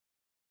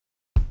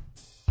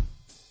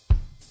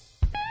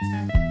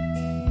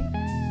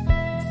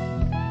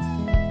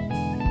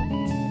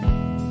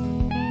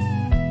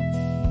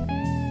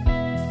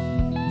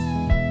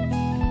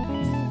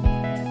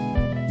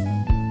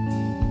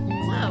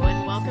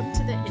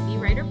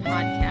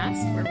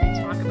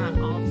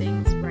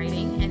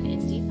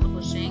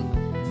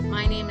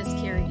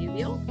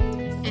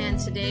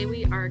Today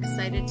we are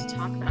excited to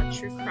talk about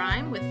true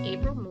crime with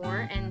April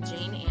Moore and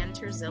Jane Ann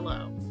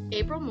Turzillo.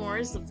 April Moore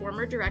is the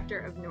former director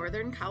of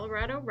Northern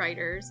Colorado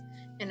Writers,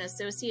 an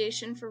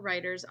association for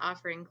writers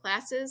offering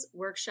classes,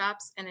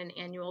 workshops, and an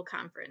annual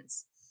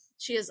conference.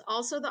 She is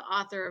also the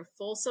author of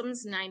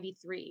Folsom's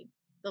 93,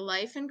 The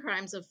Life and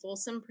Crimes of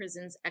Folsom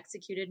Prison's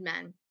Executed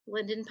Men,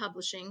 Linden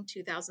Publishing,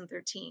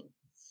 2013.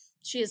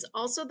 She is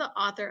also the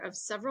author of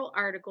several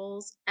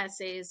articles,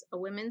 essays, a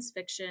women's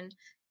fiction,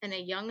 and a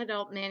young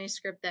adult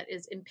manuscript that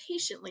is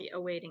impatiently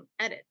awaiting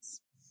edits.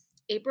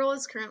 April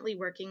is currently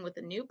working with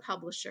a new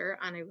publisher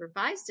on a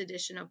revised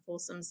edition of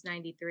Folsom's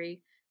 93,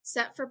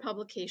 set for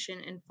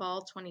publication in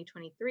fall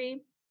 2023,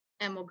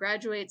 and will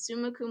graduate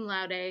summa cum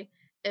laude,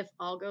 if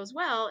all goes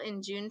well,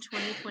 in June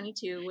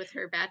 2022 with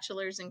her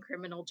bachelors in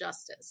criminal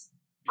justice.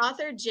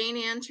 Author Jane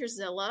Ann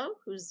Turzillo,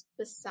 who's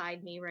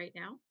beside me right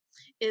now,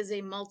 is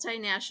a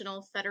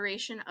multinational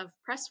Federation of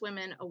Press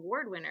Women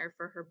award winner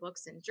for her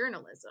books in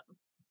journalism.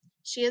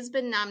 She has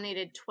been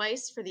nominated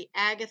twice for the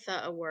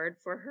Agatha Award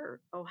for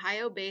her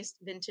Ohio-based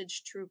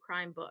vintage true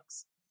crime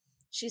books.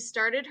 She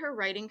started her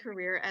writing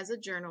career as a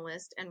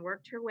journalist and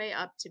worked her way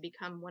up to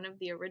become one of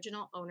the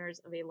original owners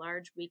of a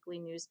large weekly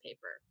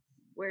newspaper,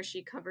 where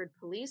she covered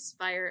police,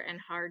 fire, and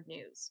hard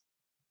news.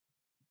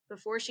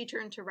 Before she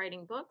turned to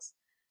writing books,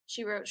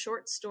 she wrote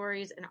short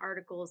stories and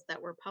articles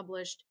that were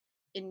published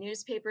in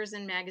newspapers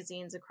and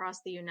magazines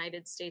across the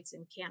United States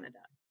and Canada.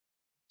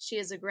 She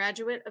is a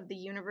graduate of the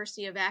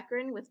University of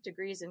Akron with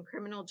degrees in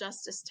criminal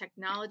justice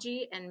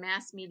technology and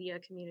mass media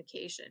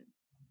communication.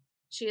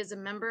 She is a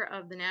member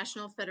of the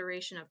National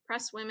Federation of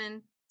Press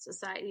Women,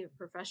 Society of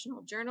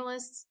Professional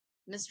Journalists,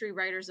 Mystery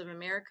Writers of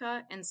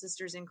America, and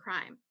Sisters in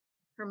Crime.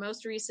 Her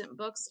most recent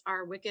books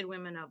are Wicked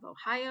Women of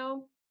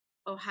Ohio,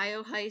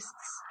 Ohio Heists,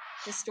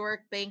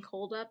 Historic Bank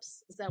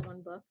Holdups. Is that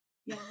one book?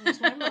 Yeah, that's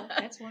one book.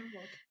 That's one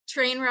book.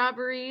 Train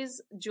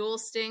Robberies, Jewel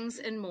Stings,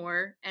 and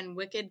More, and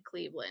Wicked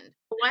Cleveland.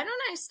 Why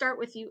don't I start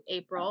with you,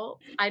 April?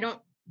 I don't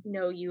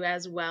know you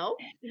as well.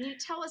 Can you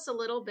tell us a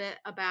little bit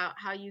about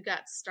how you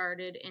got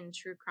started in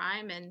true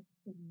crime and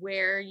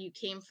where you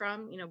came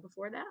from,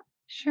 before that?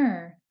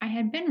 Sure. I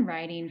had been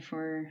writing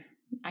for,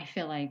 I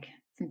feel like,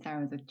 since I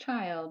was a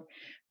child,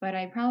 but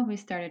I probably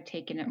started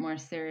taking it more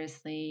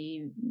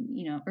seriously,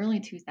 early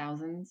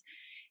 2000s.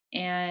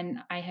 And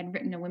I had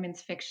written a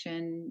women's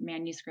fiction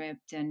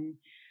manuscript and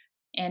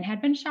had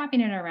been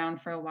shopping it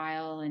around for a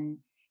while and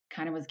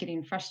kind of was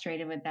getting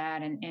frustrated with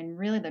that. And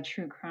really the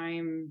true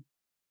crime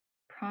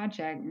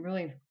project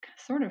really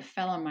sort of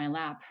fell on my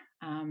lap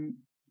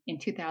in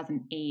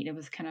 2008. It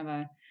was kind of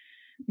a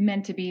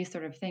meant to be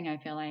sort of thing, I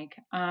feel like.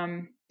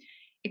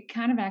 It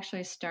kind of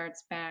actually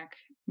starts back.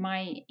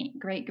 My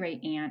great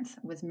aunt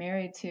was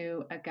married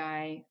to a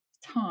guy,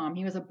 Tom.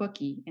 He was a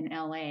bookie in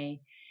LA,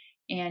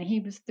 and he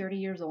was 30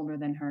 years older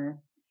than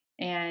her.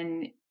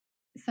 And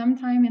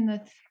sometime in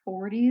the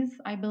 40s,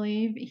 I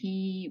believe,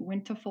 he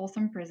went to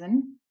Folsom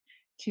Prison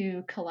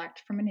to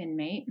collect from an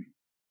inmate.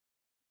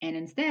 And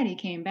instead, he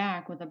came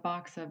back with a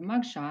box of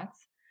mugshots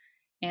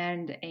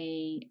and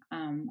a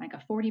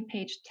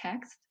 40-page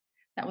text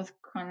that was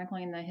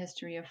chronicling the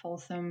history of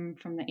Folsom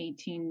from the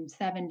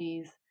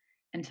 1870s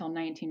until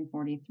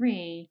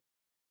 1943,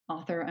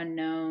 author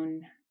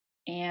unknown.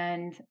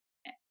 And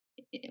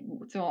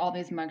so all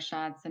these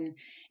mugshots, and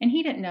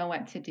he didn't know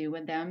what to do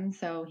with them,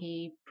 so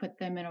he put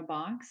them in a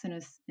box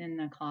in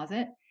a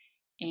closet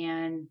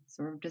and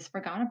sort of just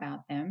forgot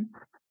about them.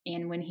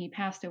 And when he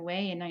passed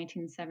away in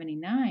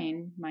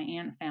 1979, my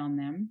aunt found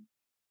them,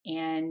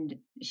 and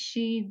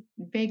she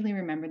vaguely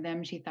remembered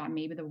them. She thought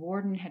maybe the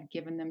warden had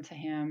given them to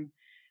him,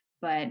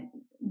 but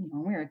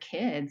when we were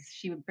kids,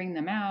 she would bring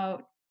them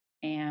out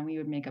and we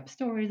would make up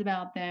stories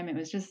about them. It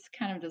was just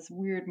kind of this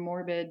weird,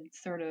 morbid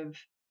sort of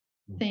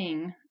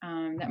thing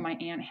that my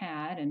aunt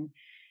had,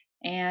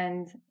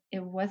 and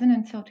it wasn't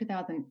until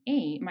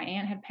 2008 my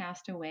aunt had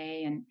passed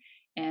away,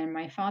 and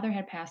my father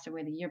had passed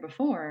away the year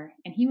before,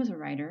 and he was a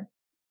writer,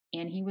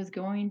 and he was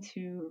going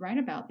to write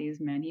about these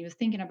men. He was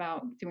thinking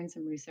about doing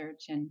some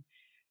research,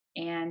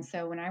 and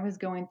so when I was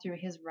going through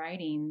his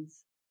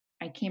writings,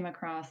 I came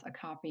across a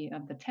copy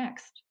of the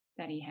text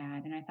that he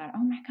had, and I thought,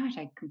 oh my gosh,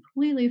 I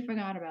completely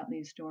forgot about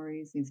these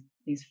stories,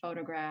 these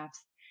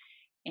photographs.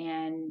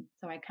 And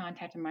so I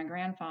contacted my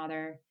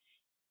grandfather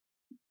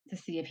to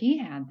see if he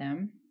had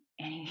them.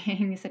 And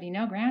he said,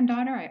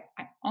 granddaughter,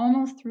 I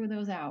almost threw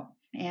those out.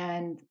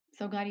 And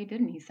so glad he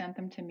didn't. He sent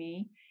them to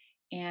me.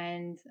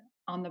 And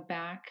on the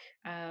back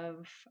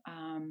of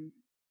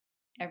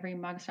every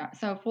mugshot.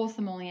 So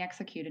Folsom only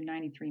executed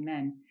 93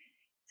 men.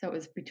 So it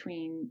was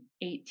between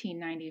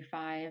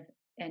 1895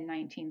 and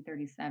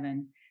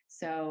 1937.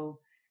 So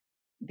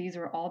these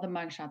were all the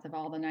mugshots of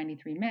all the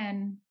 93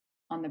 men.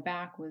 On the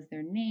back was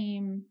their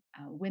name,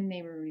 when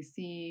they were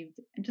received,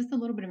 and just a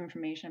little bit of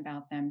information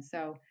about them.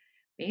 So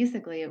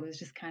basically, it was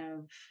just kind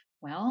of,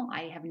 well,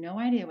 I have no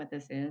idea what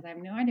this is. I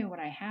have no idea what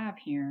I have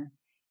here,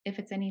 if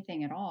it's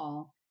anything at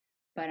all.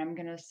 But I'm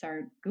going to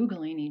start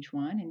Googling each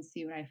one and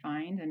see what I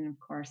find. And of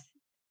course,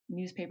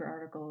 newspaper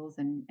articles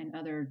and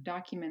other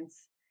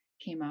documents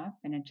came up,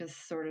 and it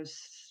just sort of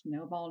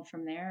snowballed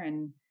from there.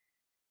 And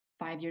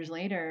 5 years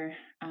later,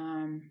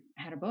 I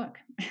had a book.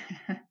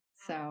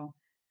 So,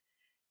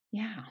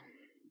 yeah.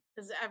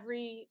 Is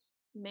every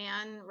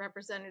man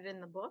represented in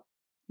the book?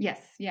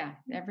 Yes, yeah,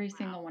 every Wow.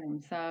 single one of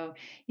them. So,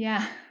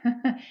 yeah.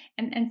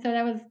 And so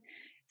that was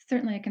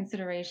certainly a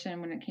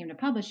consideration when it came to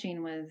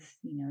publishing was,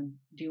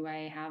 do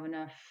I have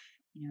enough,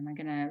 am I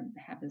going to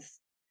have this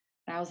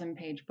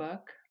 1,000-page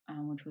book,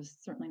 which was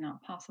certainly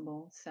not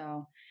possible.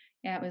 So,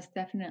 yeah, it was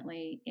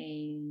definitely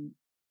a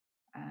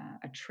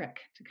trick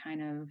to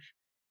kind of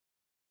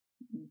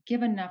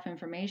give enough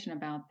information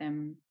about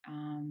them,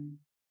 and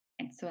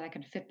so I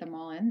could fit them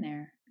all in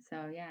there.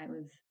 So, yeah,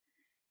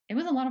 it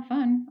was a lot of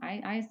fun.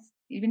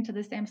 Even to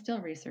this day, I'm still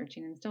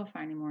researching and still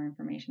finding more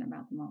information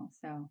about them all.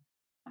 So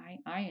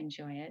I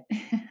enjoy it.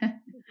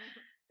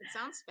 It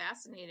sounds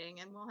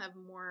fascinating, and we'll have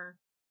more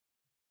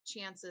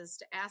chances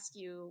to ask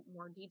you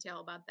more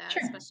detail about that,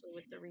 Sure. especially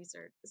with the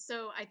research.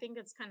 So I think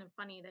it's kind of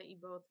funny that you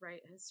both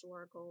write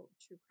historical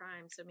true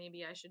crime. So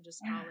maybe I should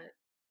just call it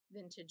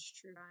vintage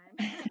true crime.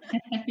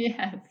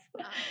 Yes.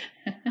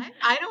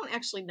 I don't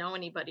actually know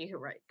anybody who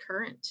write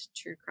current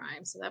true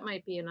crime, so that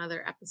might be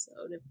another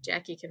episode if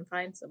Jackie can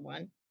find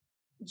someone.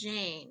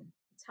 Jane,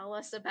 tell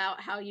us about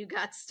how you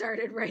got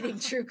started writing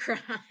true crime.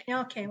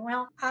 Okay,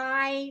 well,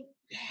 I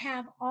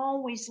have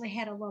always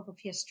had a love of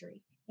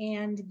history,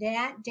 and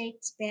that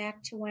dates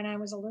back to when I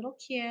was a little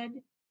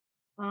kid.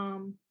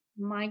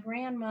 My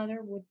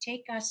grandmother would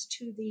take us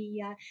to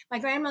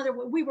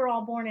we were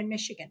all born in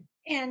Michigan.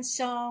 And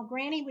so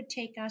Granny would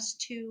take us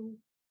to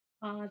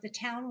the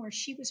town where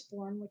she was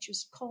born, which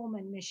was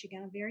Coleman,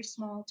 Michigan, a very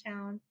small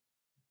town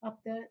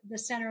up the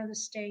center of the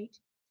state.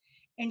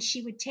 And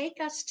she would take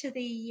us to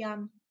the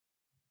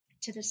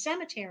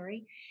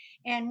cemetery,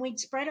 and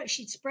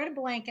she'd spread a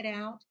blanket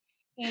out,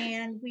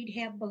 and we'd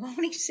have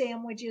bologna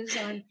sandwiches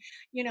on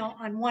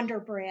Wonder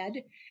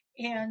Bread,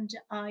 and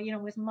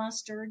with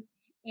mustard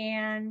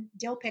and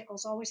dill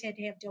pickles. Always had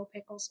to have dill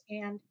pickles,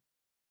 and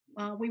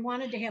we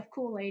wanted to have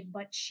Kool-Aid,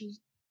 but she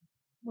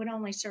would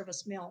only serve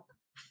us milk.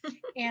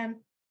 And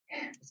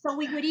so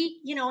we would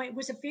eat. It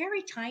was a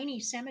very tiny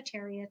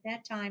cemetery at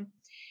that time,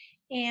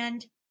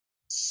 and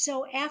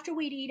so after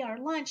we'd eat our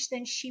lunch,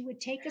 then she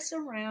would take us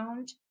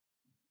around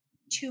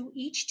to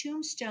each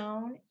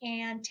tombstone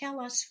and tell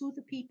us who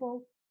the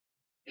people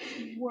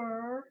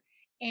were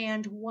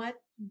and what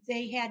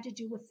they had to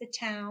do with the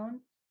town.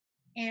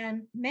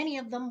 And many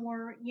of them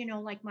were,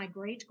 like my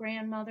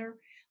great-grandmother,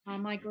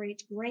 my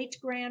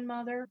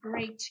great-great-grandmother,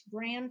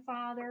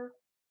 great-grandfather.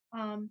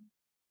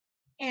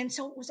 And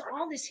so it was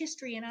all this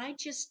history, and I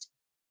just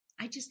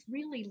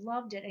really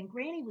loved it. And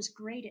Granny was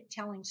great at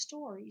telling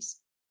stories.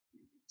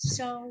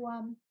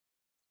 So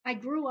I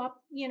grew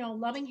up,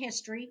 loving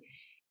history.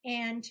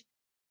 And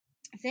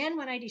then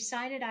when I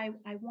decided I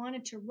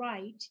wanted to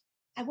write,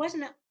 I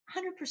wasn't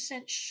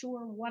 100%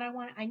 sure what I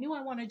wanted. I knew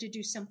I wanted to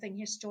do something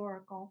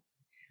historical.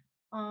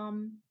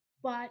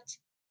 But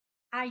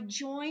I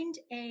joined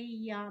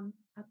a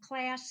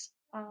class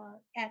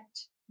at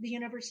the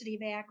University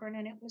of Akron,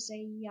 and it was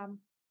a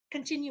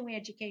continuing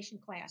education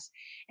class,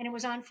 and it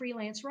was on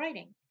freelance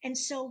writing. And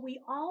so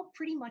we all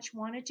pretty much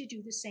wanted to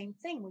do the same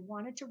thing. We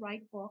wanted to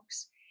write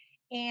books,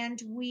 and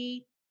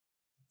we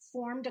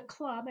formed a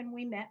club, and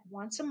we met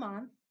once a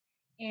month,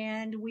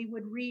 and we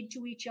would read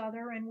to each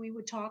other, and we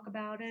would talk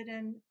about it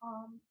and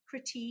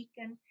critique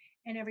and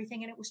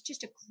everything. And it was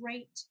just a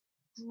great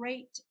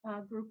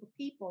group of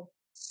people.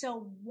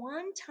 So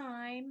one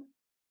time,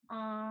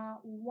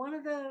 one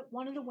of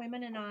the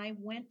women and I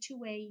went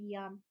to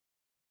a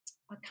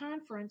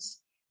conference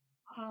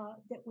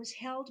that was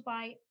held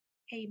by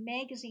a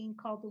magazine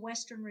called the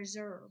Western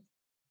Reserve,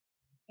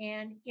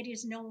 and it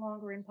is no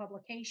longer in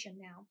publication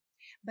now.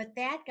 But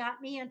that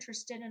got me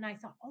interested, and I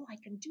thought, oh, I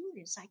can do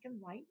this. I can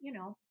write,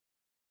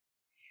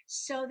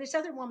 So this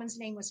other woman's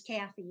name was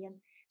Kathy, and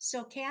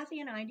so Kathy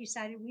and I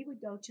decided we would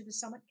go to the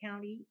Summit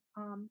County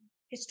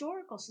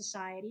Historical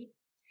Society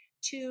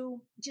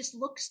to just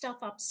look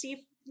stuff up, see if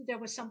there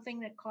was something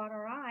that caught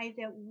our eye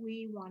that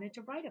we wanted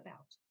to write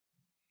about.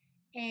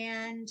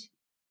 And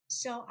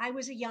so I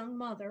was a young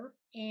mother,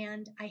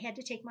 and I had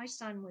to take my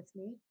son with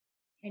me.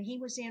 And he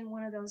was in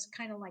one of those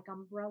kind of like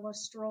umbrella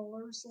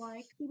strollers,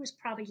 he was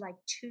probably like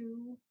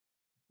 2,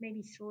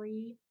 maybe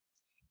 3.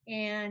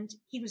 And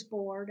he was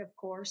bored, of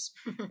course,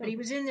 but he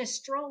was in this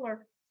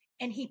stroller,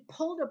 and he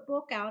pulled a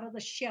book out of the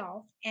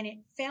shelf, and it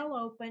fell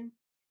open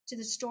to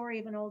the story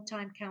of an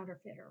old-time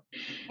counterfeiter.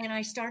 And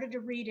I started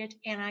to read it,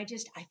 and I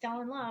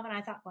fell in love, and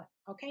I thought, well,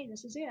 okay,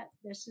 this is it.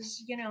 This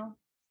is,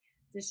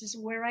 this is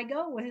where I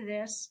go with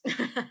this.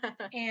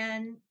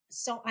 And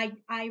so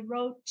I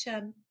wrote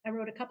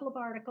a couple of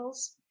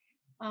articles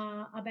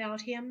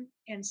about him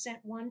and sent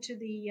one to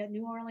the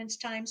New Orleans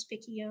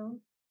Times-Picayune.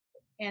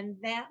 And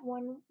that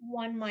one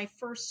won my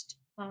first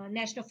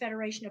National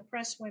Federation of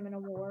Press Women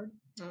Award.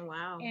 Oh,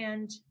 wow.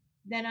 And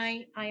then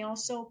I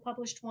also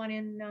published one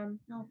in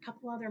a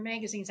couple other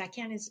magazines.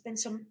 It's been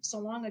so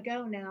long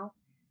ago now.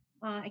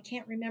 I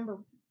can't remember.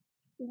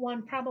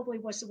 One probably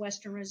was the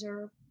Western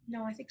Reserve.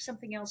 No, I think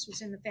something else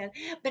was in the Fed.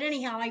 But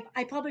anyhow,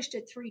 I published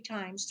it 3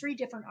 times, 3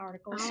 different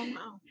articles. Oh,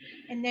 wow.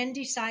 And then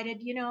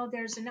decided,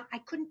 I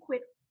couldn't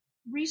quit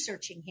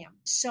researching him.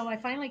 So I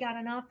finally got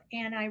enough,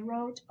 and I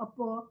wrote a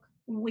book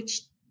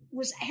which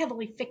was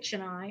heavily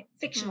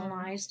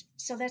fictionalized.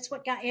 So that's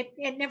what got it.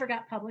 It never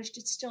got published.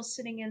 It's still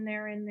sitting in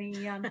there in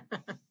the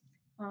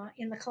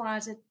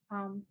closet.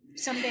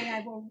 Someday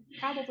I will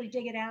probably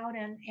dig it out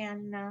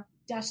and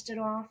dust it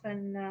off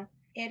and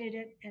edit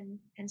it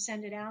and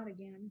send it out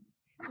again.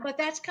 But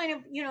that's kind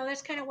of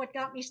what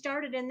got me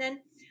started. And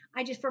then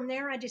from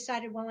there I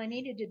decided, well, I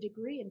needed a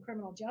degree in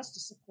criminal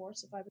justice, of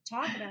course, if I would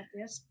talk about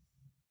this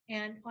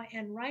and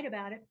write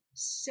about it.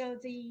 So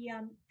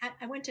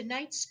I went to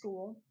night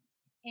school,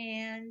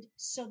 and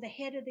so the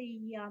head of the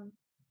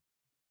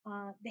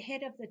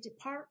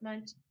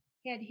department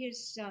had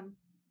his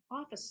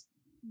office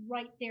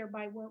right there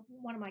by where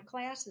one of my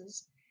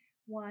classes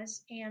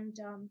was, and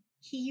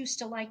he used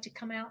to like to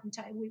come out and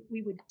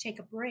we would take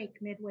a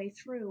break midway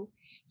through.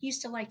 He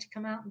used to like to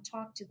come out and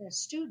talk to the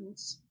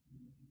students,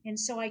 and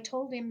so I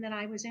told him that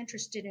I was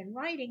interested in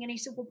writing, and he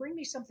said, well, bring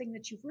me something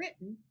that you've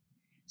written.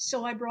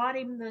 So I brought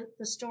him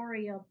the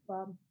story of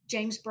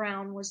James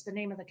Brown was the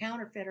name of the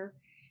counterfeiter,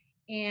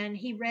 and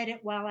he read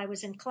it while I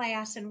was in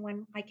class. And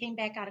when I came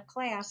back out of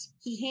class,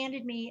 he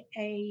handed me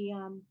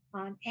an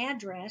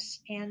address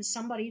and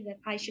somebody that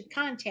I should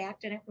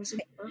contact, and it was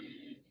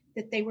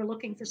that they were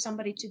looking for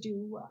somebody to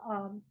do,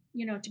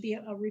 to be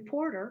a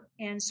reporter.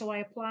 And so I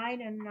applied,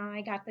 and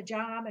I got the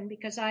job. And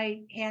because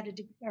I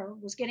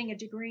was getting a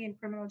degree in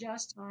criminal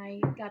justice, I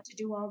got to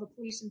do all the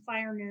police and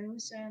fire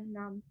news.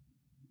 And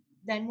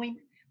then a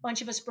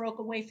bunch of us broke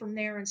away from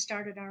there and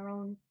started our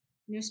own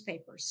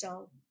newspaper.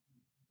 So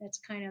that's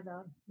kind of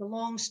the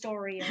long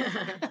story.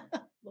 A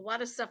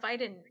lot of stuff I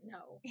didn't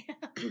know.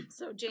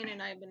 So Jane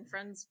and I have been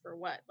friends for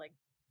what, like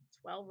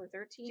 12 or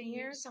 13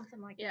 years?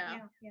 Something like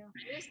that. Yeah.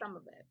 There's some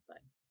of it, but.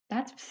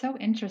 That's so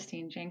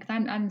interesting, Jane,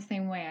 because I'm the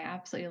same way. I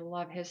absolutely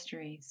love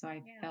history. So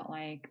I felt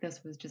like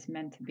this was just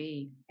meant to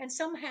be. And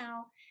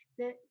somehow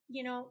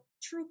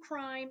true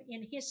crime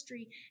in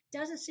history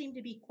doesn't seem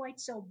to be quite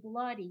so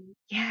bloody.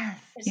 Yes.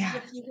 As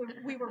if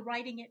we were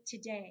writing it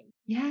today.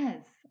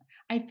 Yes.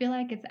 I feel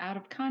like it's out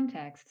of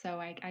context, so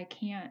I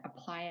can't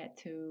apply it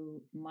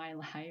to my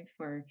life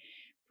or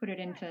put it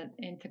into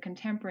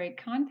contemporary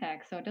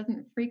context, so it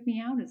doesn't freak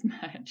me out as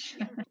much.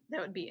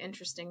 That would be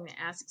interesting to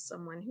ask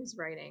someone who's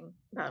writing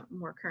about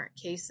more current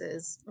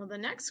cases. Well, the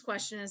next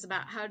question is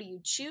about how do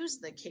you choose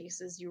the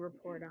cases you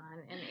report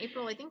on? And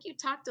April, I think you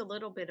talked a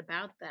little bit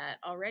about that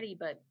already,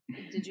 but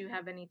did you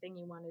have anything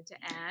you wanted to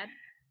add?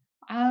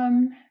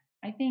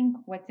 I think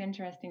what's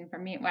interesting for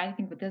me, I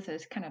think what this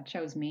is kind of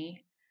chose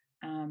me.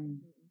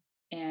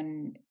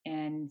 And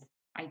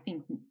I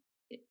think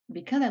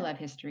because I love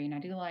history and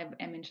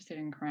I'm interested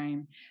in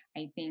crime,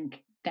 I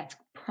think that's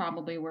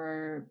probably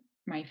where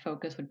my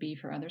focus would be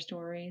for other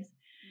stories.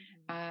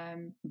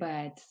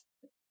 But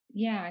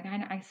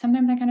yeah,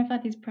 sometimes I kind of feel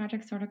like these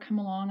projects sort of come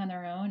along on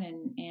their own,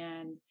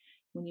 and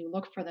when you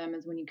look for them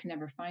is when you can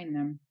never find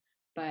them.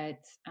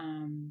 But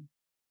I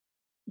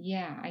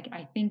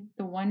think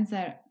the ones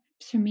that,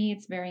 to me,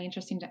 it's very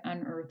interesting to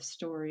unearth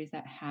stories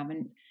that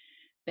haven't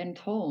been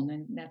told,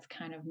 and that's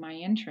kind of my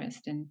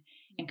interest, and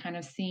kind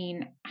of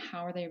seeing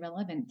how are they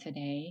relevant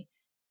today,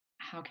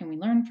 how can we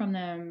learn from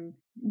them,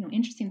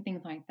 interesting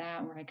things like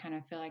that, where I kind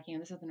of feel like,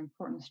 this is an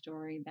important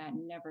story that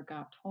never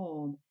got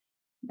told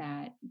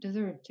that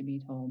deserved to be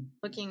told.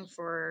 Looking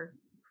for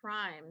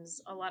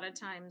crimes, a lot of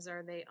times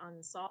are they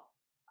unsolved?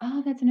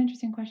 Oh, that's an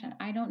interesting question.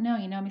 I don't know.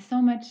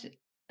 So much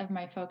of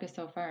my focus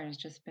so far has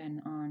just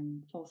been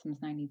on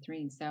Folsom's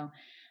 93. So,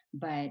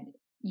 but,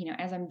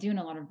 as I'm doing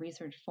a lot of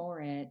research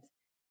for it,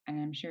 and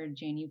I'm sure,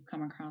 Jane, you've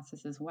come across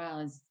this as well,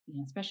 is,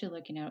 especially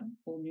looking at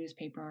old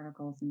newspaper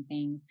articles and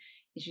things,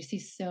 is you see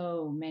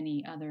so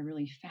many other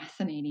really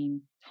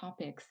fascinating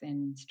topics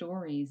and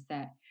stories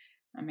that,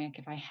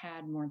 if I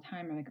had more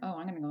time, I'm like,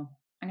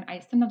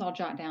 sometimes I'll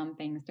jot down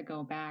things to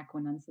go back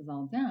when this is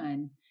all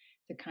done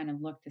to kind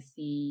of look to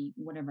see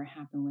whatever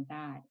happened with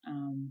that.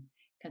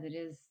 Because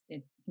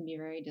it can be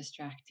very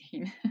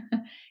distracting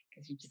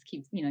because you just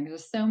keep,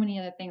 there's so many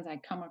other things I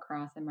come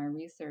across in my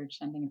research.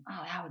 I'm thinking,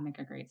 oh, that would make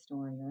a great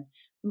story, or,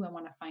 ooh, I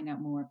want to find out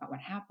more about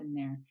what happened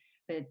there.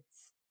 But it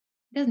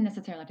doesn't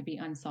necessarily have to be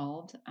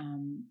unsolved.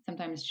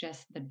 Sometimes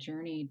just the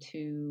journey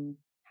to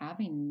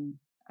having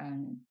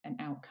an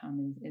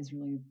outcome is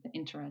really the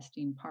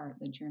interesting part,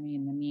 the journey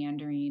and the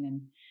meandering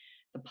and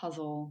the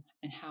puzzle,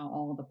 and how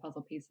all the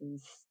puzzle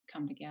pieces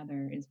come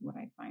together is what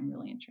I find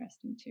really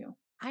interesting too.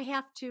 I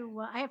have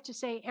to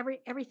say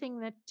everything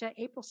that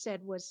April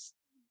said was,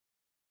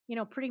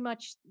 pretty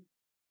much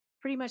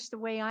the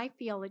way I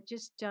feel. It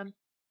just,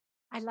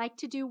 I like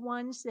to do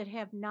ones that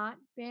have not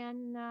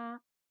been,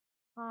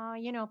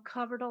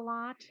 covered a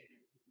lot.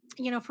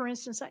 For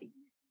instance,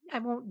 I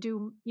won't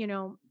do,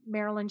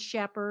 Marilyn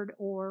Shepherd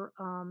or,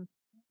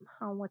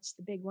 what's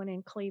the big one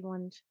in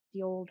Cleveland,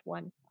 the old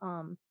one.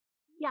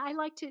 I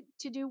like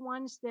to do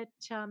ones that,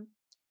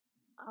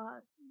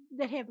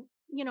 that have,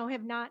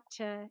 have not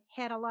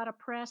had a lot of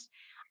press.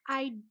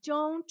 I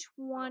don't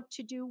want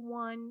to do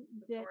one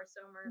that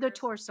the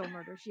torso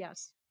murders.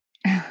 Yes.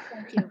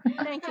 Thank you.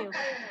 Thank you.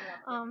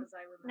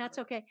 That's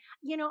okay.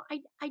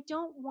 I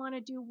don't want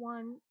to do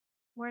one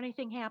where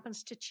anything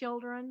happens to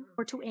children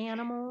or to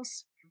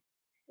animals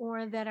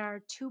or that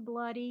are too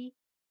bloody.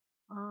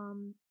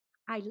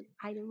 I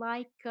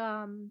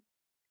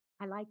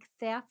like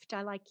theft.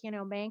 I like,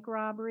 bank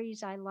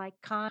robberies. I like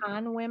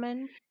con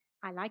women.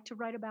 I like to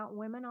write about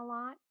women a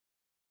lot.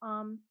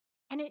 Um,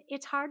 and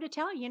it's hard to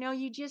tell, you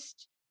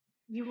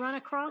run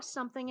across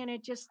something and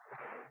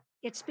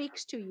it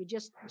speaks to you.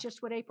 Just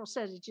what April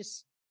says. It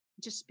just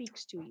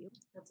speaks to you.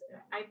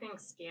 I think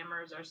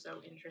scammers are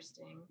so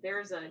interesting.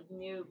 There's a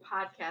new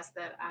podcast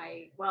that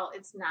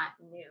it's not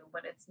new,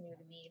 but it's new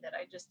to me that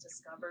I just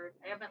discovered.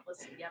 I haven't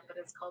listened yet, but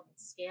it's called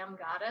Scam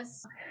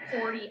Goddess.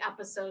 40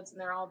 episodes,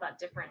 and they're all about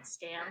different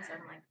scams.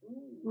 I'm like,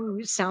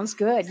 ooh, sounds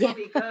good. Yeah,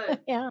 be good.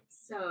 Yeah.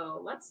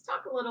 So let's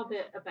talk a little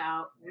bit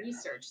about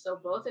research. So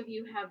both of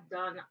you have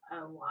done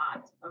a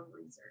lot of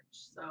research.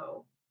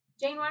 So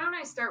Jane, why don't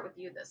I start with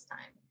you this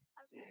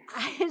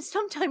time?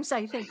 Sometimes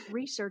I think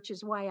research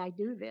is why I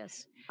do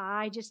this.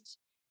 I just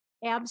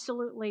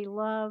absolutely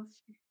love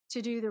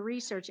to do the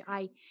research.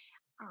 I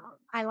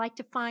like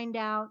to find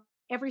out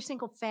every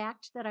single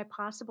fact that I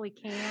possibly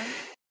can.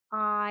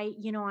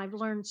 I've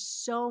learned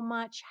so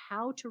much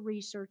how to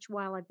research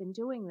while I've been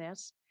doing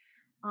this.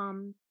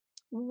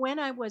 When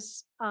I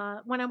was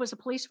a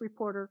police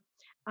reporter,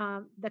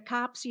 the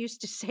cops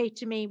used to say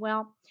to me,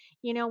 well,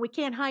 we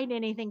can't hide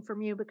anything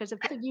from you because if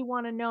you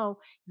want to know,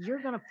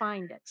 you're going to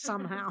find it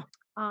somehow.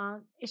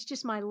 It's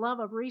just my love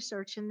of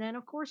research. And then,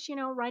 of course,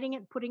 writing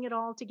it, putting it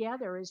all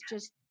together is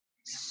just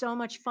so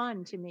much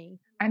fun to me.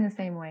 I'm the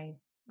same way.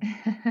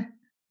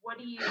 What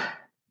do you,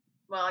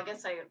 well, I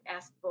guess I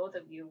asked both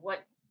of you,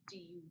 what do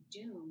you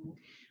do?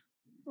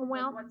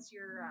 Well, what's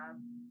your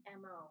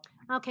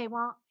MO? Okay,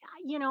 well,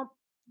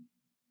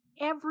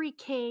 every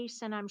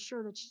case, and I'm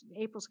sure that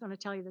April's going to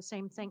tell you the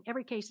same thing,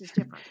 every case is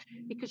different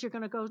because you're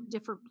going to go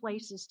different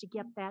places to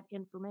get that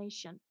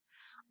information.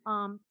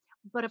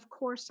 But of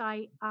course,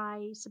 I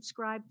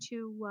subscribe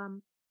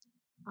to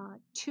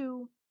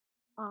two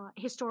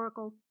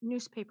historical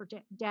newspaper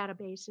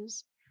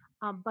databases,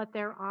 but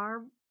there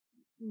are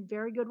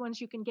very good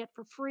ones you can get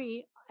for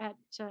free at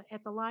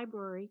the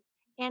library.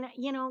 And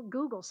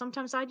Google.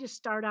 Sometimes I just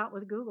start out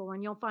with Google,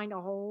 and you'll find a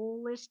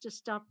whole list of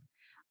stuff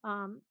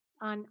on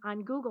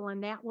Google,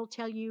 and that will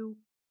tell you,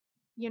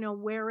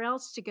 where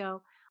else to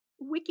go.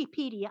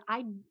 Wikipedia,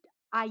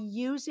 I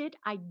use it.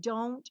 I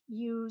don't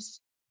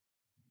use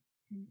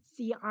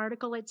the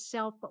article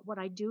itself, but what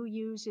I do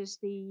use is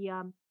the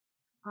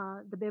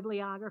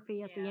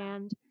bibliography at the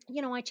end.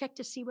 I check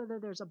to see whether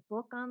there's a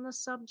book on the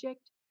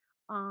subject.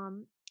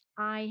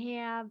 I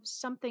have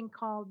something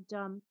called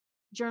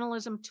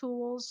journalism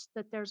tools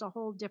that there's a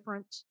whole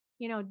different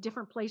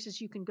places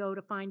you can go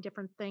to find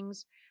different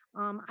things.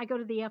 I go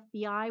to the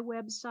FBI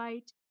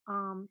website,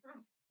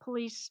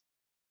 police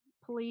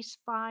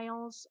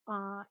files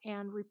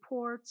and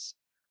reports,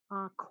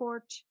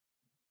 court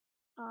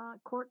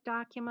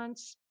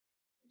documents.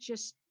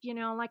 Just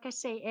like I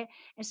say,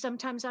 and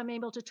sometimes I'm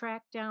able to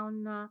track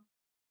down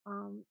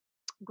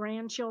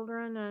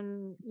grandchildren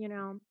and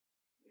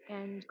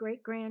and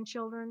great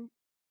grandchildren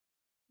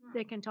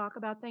that can talk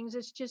about things.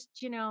 It's just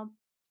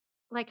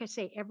like I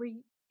say,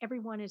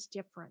 everyone is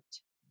different.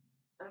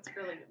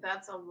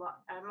 That's a lot.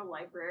 I'm a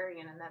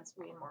librarian, and that's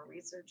way more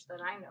research than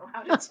I know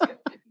how to do.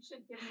 You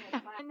should give me a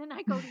class. And then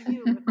I go to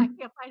you. If I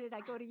can't find it,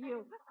 I go to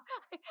you.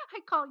 I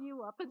call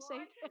you up and say,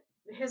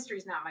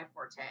 history's not my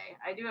forte.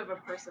 I do have a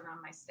person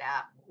on my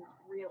staff who's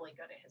really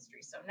good at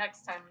history. So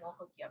next time we'll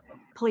hook you up with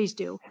her. Please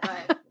do.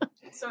 But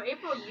so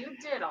April, you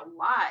did a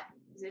lot.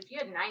 If you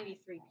had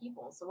 93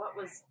 people, so what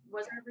was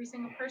every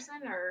single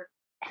person, or?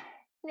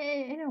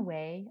 In a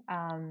way,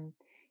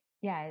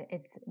 yeah,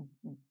 it's.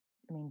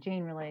 I mean,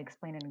 Jane really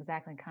explained it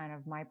exactly, kind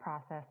of my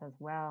process as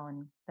well,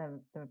 and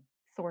the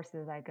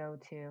sources I go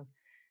to,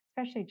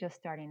 especially just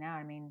starting out.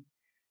 I mean,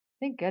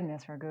 thank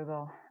goodness for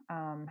Google.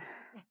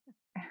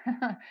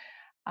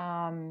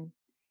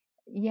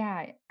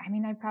 Yeah, I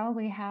mean, I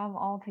probably have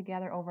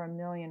altogether over 1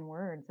 million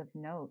words of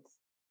notes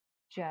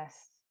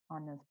just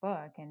on this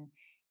book, and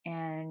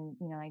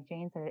like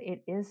Jane said,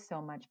 it is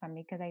so much fun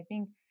because I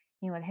think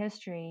with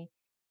history,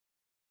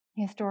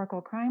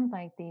 historical crimes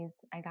like these,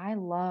 like I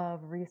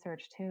love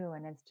research too,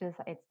 and it's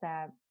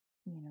that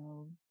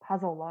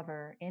puzzle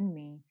lover in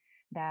me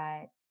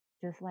that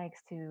just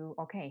likes to,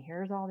 okay,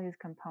 here's all these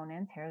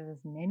components, here's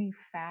as many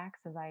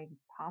facts as I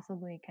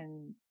possibly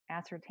can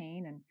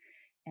ascertain,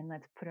 and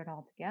let's put it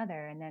all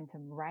together, and then to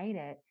write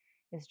it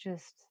is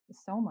just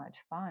so much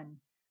fun.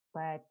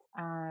 But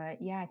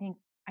yeah, I think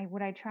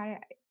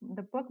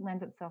the book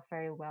lends itself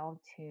very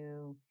well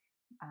to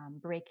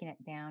breaking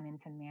it down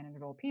into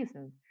manageable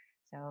pieces.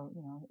 So,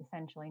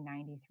 essentially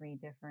 93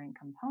 different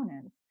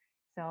components.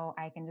 So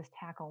I can just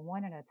tackle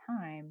one at a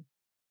time,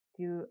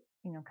 do,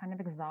 kind of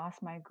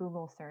exhaust my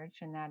Google search.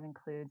 And that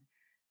includes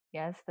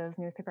Yes, those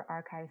newspaper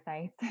archive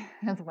sites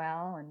as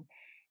well,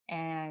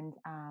 and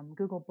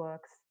Google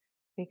Books,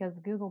 because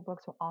Google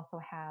Books will also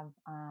have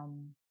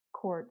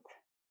court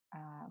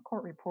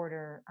court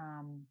reporter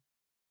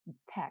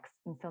texts,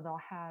 and so they'll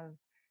have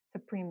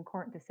Supreme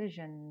Court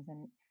decisions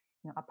and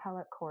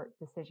appellate court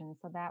decisions.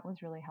 So that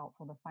was really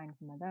helpful to find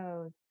some of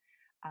those.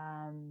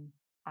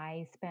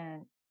 I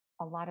spent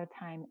a lot of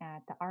time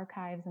at the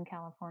archives in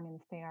California,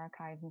 the state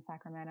archives in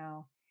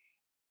Sacramento,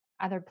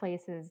 other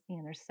places.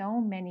 There's so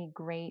many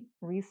great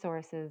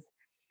resources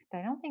that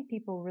I don't think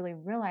people really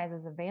realize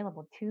is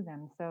available to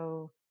them.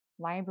 So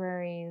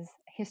libraries,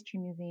 history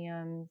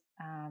museums,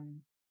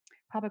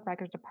 public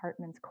records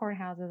departments,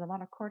 courthouses. A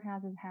lot of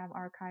courthouses have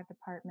archive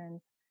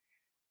departments.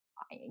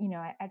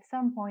 At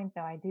some point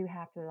though, I do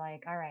have to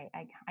like, all right,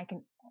 I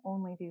can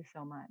only do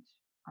so much.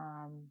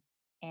 Um,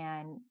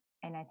 and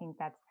and I think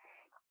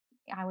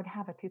I would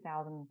have a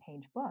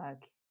 2,000-page book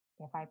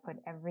if I put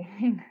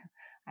everything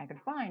I could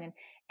find.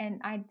 And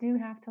I do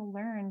have to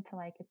learn to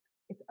like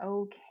it's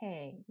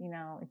okay,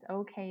 it's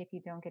okay if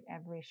you don't get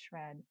every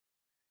shred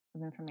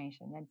of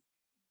information.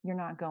 You're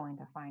not going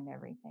to find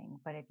everything,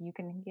 but if you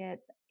can get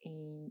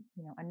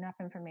enough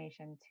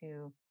information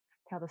to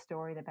tell the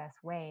story the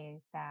best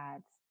way that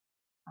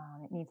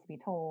it needs to be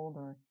told,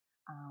 or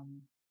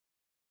um,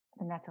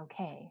 then that's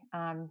okay.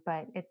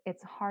 But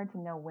it's hard to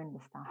know when to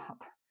stop,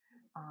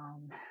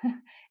 um,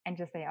 and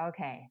just say,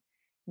 okay,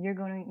 you're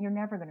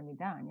never going to be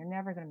done. You're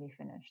never going to be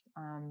finished.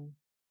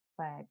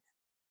 But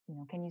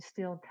can you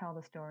still tell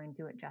the story and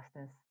do it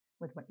justice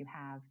with what you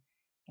have?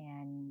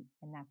 And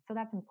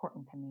that's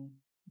important to me.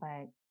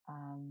 But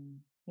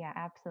yeah,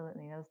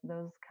 absolutely.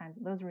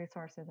 Those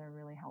resources are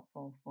really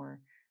helpful for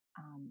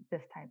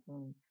this type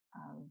of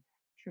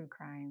true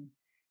crime.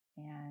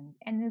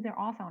 And they're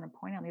also, I want to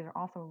point out, these are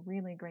also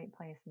really great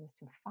places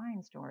to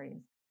find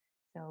stories.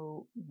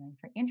 So, if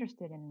you're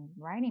interested in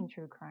writing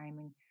true crime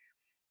and,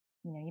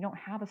 you don't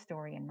have a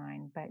story in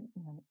mind, but,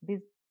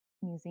 these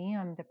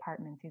museum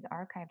departments, these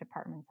archive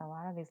departments, a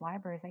lot of these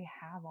libraries, they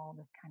have all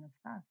this kind of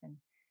stuff.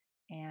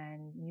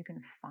 And you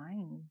can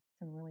find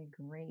some really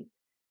great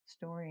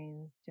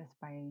stories just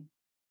by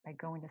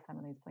going to some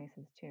of these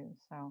places too.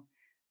 So,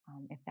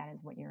 if that is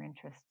what your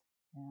interest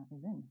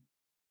is in.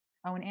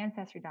 Oh, and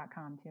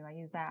ancestry.com too. I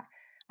use that.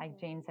 Like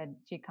Jane said,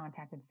 she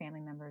contacted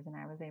family members, and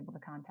I was able to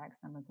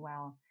contact some as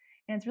well.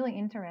 And it's really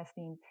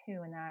interesting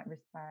too in that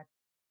respect,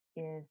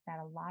 is that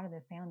a lot of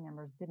the family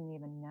members didn't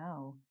even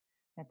know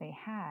that they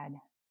had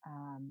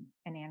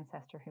an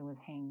ancestor who was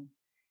hanged.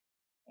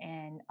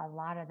 And a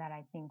lot of that,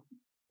 I think,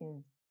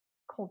 is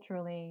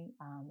culturally,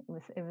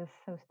 it was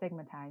so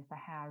stigmatized to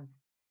have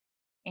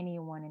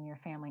anyone in your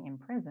family in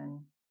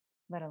prison,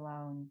 let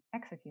alone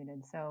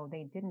executed. So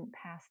they didn't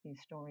pass these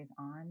stories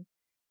on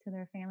to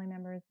their family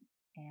members.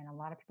 And a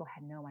lot of people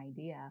had no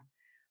idea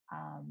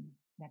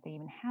that they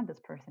even had this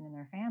person in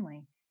their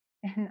family.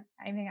 And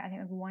I think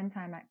one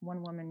time,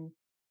 one woman,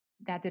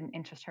 that didn't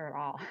interest her at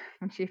all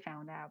when she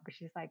found out. But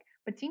she's like,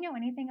 "But do you know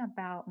anything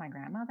about my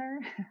grandmother?"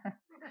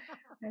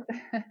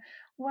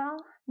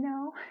 Well,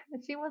 no,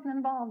 she wasn't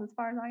involved as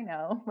far as I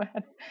know.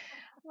 But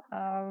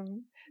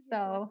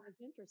so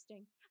It's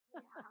interesting.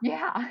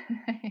 yeah,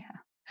 yeah.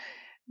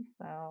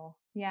 So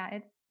yeah,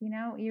 it's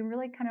you're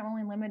really kind of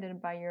only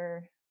limited by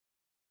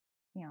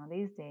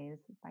these days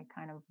by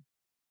kind of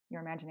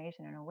your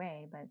imagination in a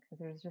way, but because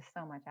there's just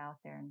so much out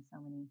there and so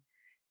many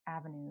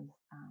avenues,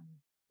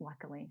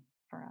 luckily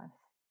for us.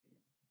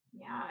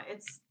 Yeah,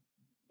 it's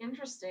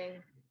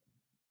interesting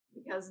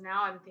because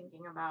now I'm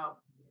thinking about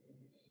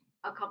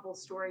a couple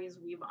stories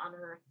we've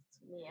unearthed,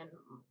 me and,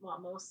 well,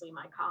 mostly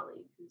my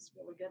colleague who's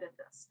really good at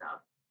this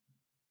stuff,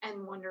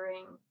 and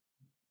wondering,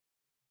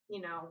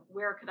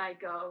 where could I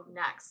go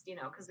next?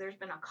 Because there's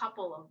been a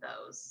couple of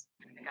those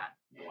that got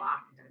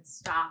blocked and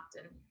stopped,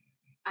 and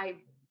I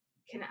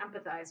can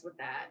empathize with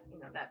that,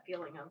 that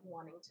feeling of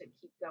wanting to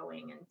keep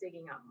going and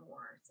digging up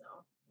more. So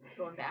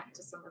going back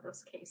to some of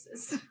those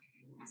cases.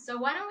 So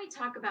why don't we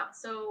talk about,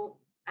 so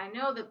I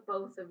know that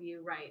both of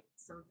you write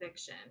some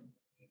fiction.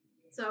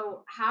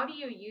 So how do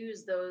you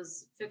use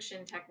those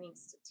fiction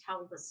techniques to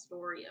tell the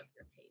story of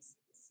your cases?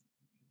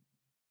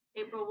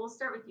 April, we'll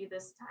start with you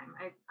this time.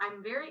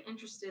 I'm very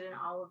interested in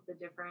all of the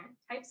different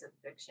types of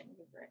fiction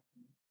you've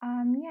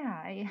written.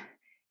 Yeah,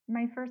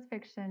 my first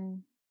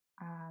fiction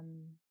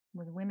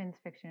was women's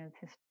fiction.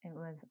 It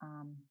was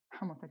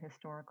almost a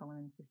historical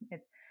women's fiction.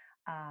 It's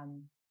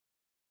um,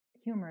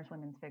 humorous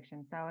women's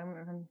fiction. So I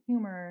went from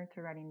humor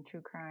to writing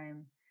true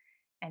crime,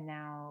 and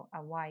now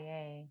a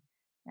YA,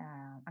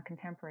 a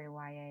contemporary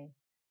YA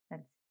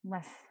that's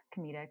less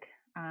comedic.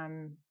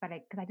 But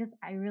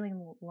I really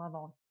love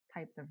all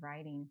types of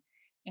writing,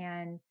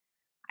 and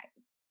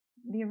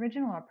the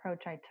original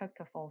approach I took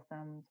to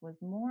Folsom's was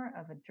more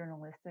of a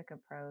journalistic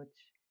approach,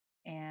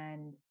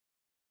 and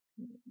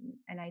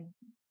I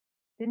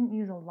didn't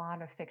use a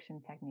lot of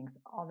fiction techniques,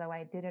 although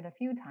I did it a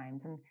few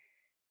times. And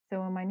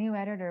so when my new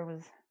editor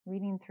was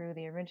reading through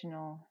the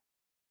original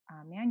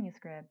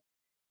manuscript,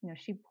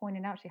 she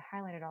pointed out, she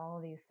highlighted all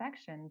of these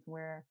sections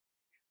where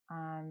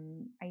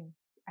I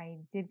I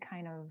did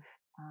kind of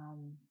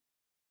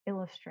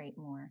illustrate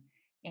more,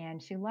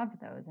 and she loved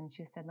those, and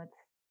she said, let's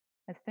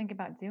think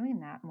about doing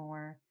that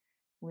more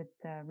with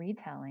the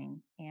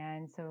retelling.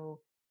 And so,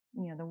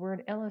 the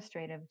word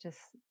illustrative just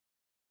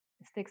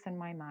sticks in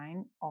my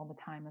mind all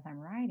the time as I'm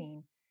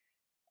writing.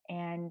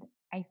 And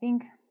I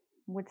think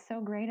what's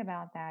so great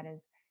about that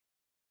is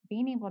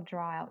being able to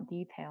draw out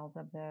details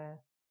of the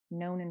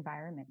known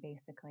environment,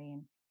 basically,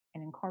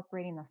 and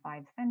incorporating the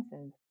five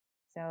senses.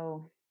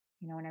 So,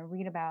 when I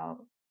read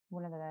about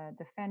one of the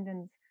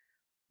defendants,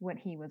 what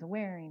he was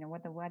wearing or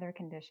what the weather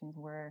conditions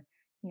were,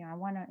 I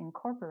want to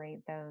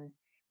incorporate those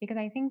because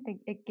I think that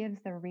it gives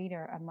the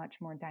reader a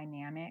much more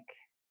dynamic,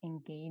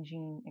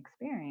 engaging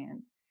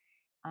experience.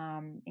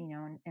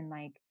 And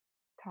like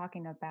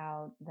talking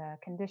about the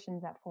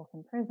conditions at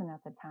Folsom Prison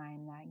at the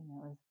time that, it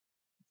was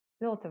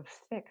built of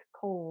thick,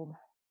 cold,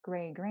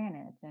 gray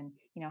granite. And,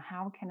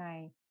 how can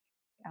I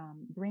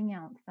bring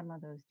out some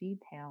of those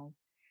details?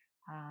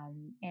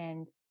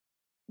 And,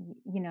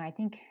 I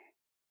think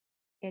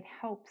it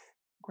helps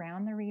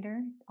ground the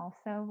reader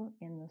also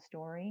in the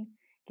story,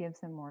 gives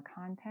them more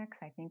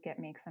context. I think it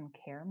makes them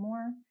care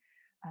more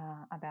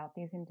about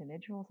these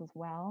individuals as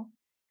well.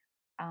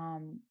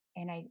 And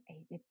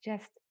it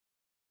just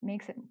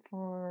makes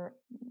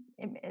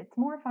it's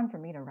more fun for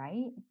me to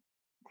write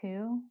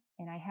too.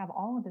 And I have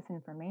all of this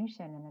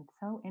information, and it's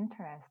so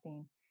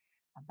interesting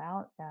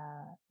about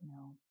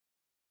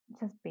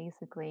just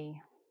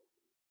basically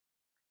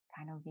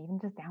kind of even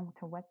just down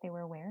to what they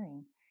were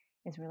wearing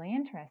is really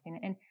interesting.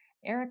 And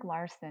Eric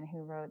Larson,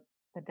 who wrote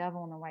The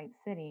Devil in the White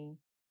City,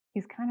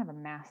 he's kind of a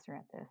master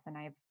at this. And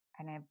I've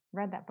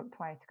read that book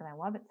twice because I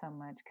love it so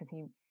much because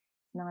it's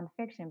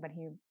nonfiction, but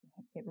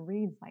it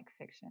reads like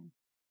fiction.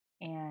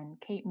 And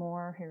Kate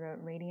Moore, who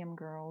wrote Radium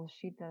Girls,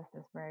 she does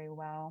this very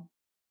well.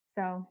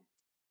 So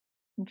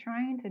I'm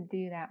trying to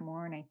do that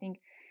more. And I think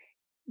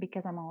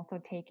because I'm also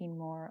taking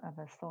more of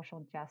a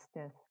social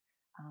justice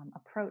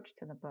approach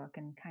to the book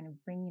and kind of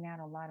bringing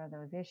out a lot of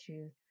those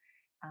issues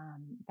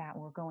that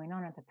were going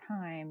on at the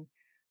time,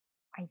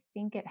 I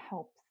think it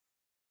helps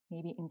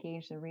maybe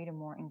engage the reader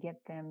more and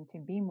get them to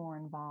be more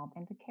involved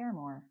and to care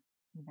more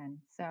even.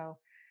 So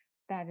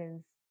that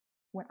is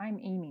what I'm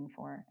aiming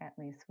for, at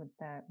least with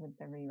the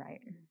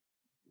rewrite.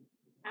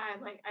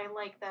 I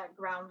like that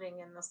grounding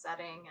in the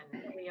setting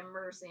and really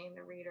immersing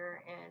the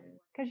reader in.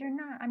 Because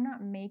I'm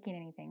not making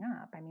anything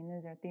up. I mean,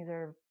 these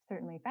are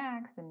certainly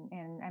facts,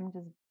 and I'm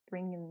just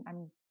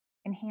I'm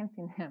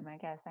enhancing them. I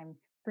guess I'm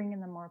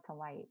bringing them more to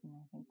light, and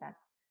I think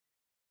that's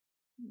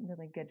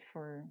really good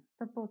for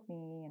both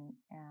me and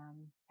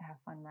to have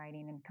fun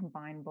writing and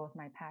combine both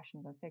my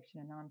passions of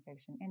fiction and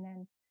nonfiction, and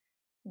then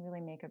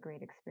really make a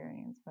great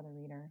experience for the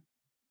reader.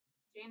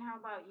 Jane, how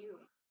about you?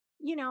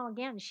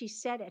 Again, she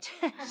said it.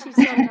 She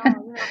said it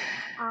all.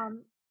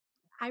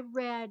 I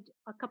read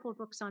a couple of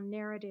books on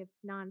narrative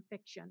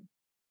nonfiction.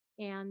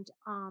 And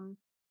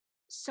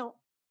so,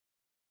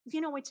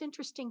 it's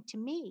interesting to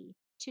me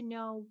to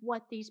know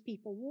what these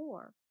people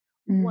wore,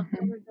 what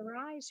color their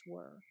eyes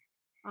were,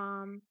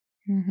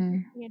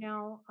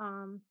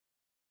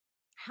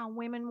 how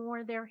women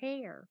wore their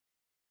hair.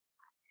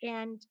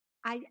 And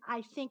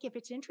I think if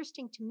it's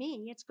interesting to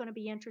me, it's going to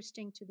be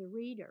interesting to the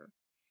reader.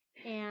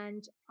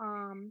 And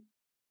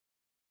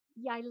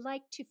I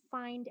like to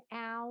find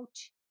out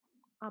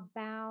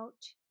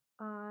about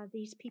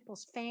these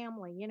people's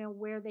family,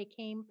 where they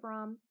came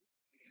from.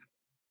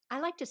 I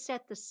like to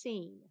set the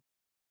scene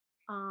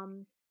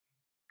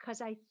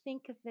because I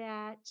think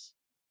that,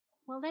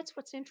 well, that's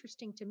what's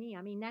interesting to me.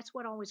 I mean, that's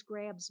what always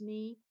grabs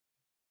me.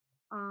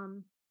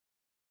 And,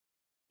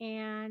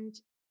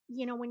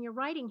 when you're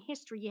writing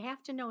history, you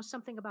have to know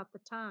something about the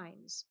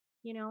times.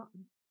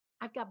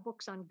 I've got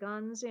books on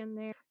guns in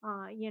there,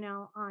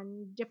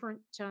 on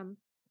different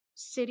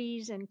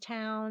cities and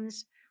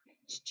towns.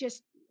 It's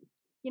just,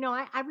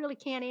 I really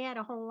can't add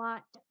a whole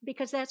lot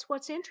because that's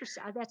what's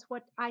interesting. That's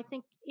what I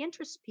think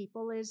interests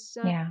people is,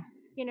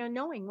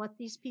 knowing what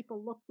these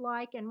people looked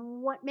like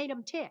and what made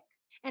them tick.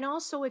 And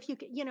also if you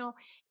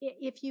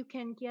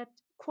can get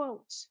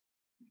quotes,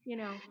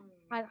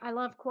 I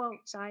love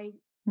quotes. I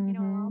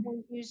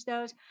always use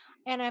those.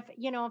 And if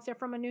they're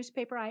from a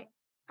newspaper,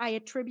 I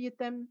attribute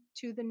them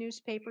to the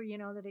newspaper,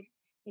 that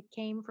it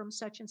came from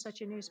such and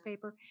such a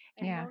newspaper.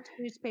 And most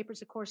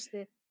newspapers, of course,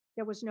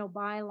 there was no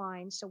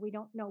byline, so we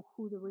don't know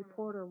who the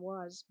reporter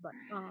was. But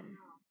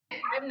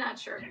I'm not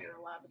sure if you're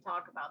allowed to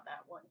talk about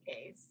that one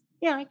case.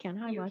 Yeah, I can.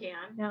 You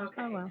can? Yeah,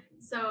 okay. I will.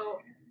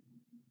 So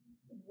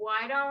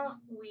why don't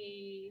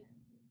we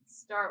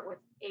start with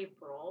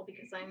April,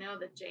 because I know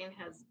that Jane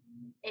has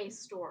a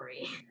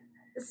story.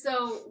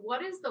 So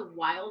what is the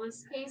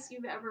wildest case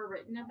you've ever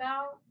written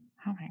about?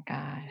 Oh my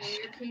gosh.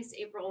 In your case,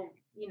 April,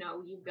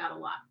 you've got a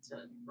lot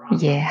to draw.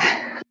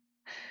 Yeah.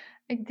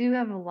 I do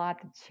have a lot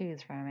to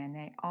choose from, and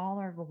they all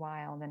are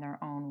wild in their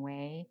own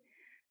way.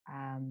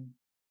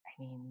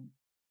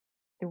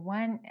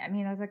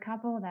 There's a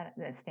couple that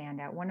stand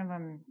out. One of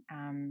them,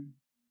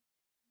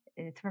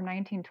 it's from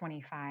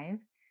 1925,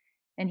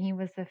 and he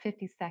was the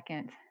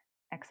 52nd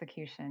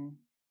execution.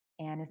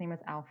 and his name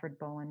was Alfred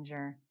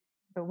Bollinger.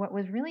 But what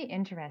was really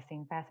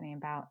interesting, fascinating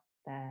about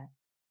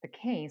the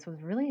case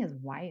was really his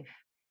wife.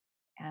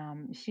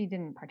 She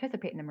didn't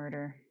participate in the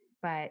murder,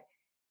 but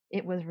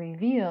it was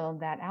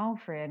revealed that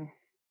Alfred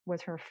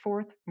was her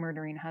fourth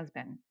murdering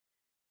husband.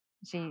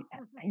 She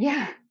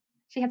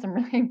had some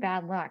really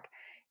bad luck.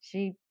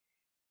 She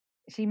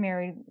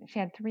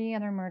had 3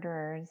 other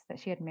murderers that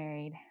she had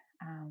married.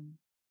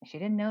 She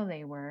didn't know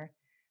they were,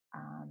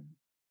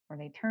 or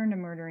they turned to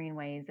murdering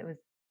ways. It was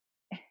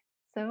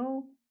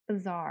so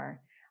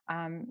bizarre.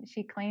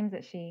 She claims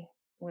that she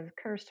was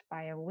cursed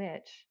by a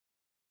witch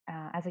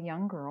as a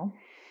young girl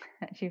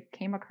that she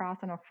came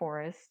across in a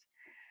forest.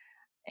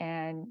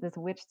 And this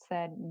witch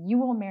said, "You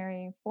will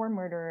marry 4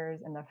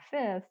 murderers, and the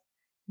 5th, ...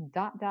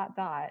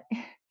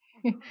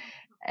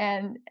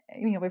 and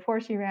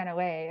before she ran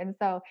away. And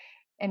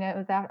it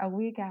was a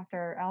week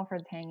after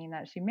Alfred's hanging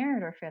that she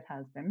married her 5th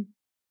husband.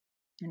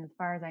 And as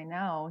far as I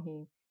know,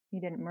 he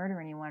didn't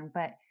murder anyone.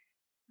 But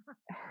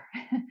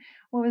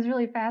what was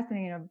really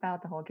fascinating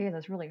about the whole case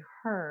was really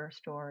her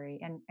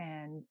story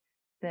and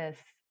this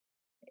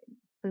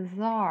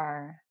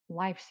bizarre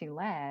life she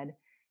led,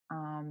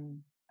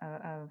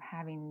 of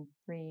having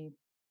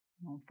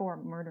 4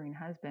 murdering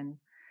husbands.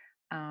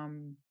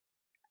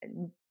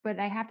 But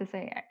I have to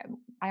say,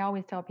 I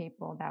always tell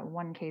people that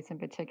one case in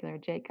particular,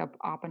 Jacob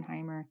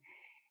Oppenheimer,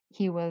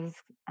 he was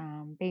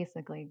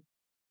basically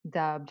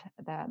dubbed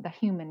the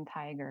human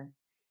tiger.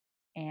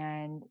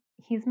 And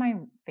he's my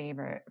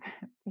favorite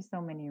for so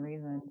many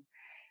reasons.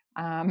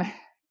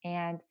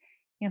 And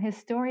his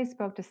story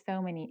spoke to so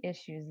many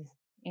issues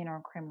in our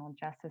criminal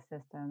justice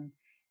system.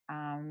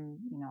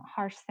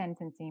 Harsh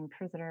sentencing,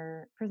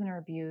 prisoner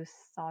abuse,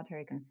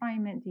 solitary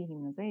confinement,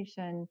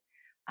 dehumanization,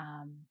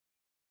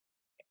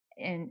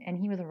 and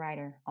he was a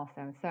writer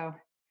also. So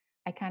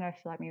I kind of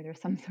feel like maybe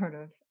there's some sort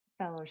of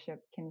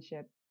fellowship,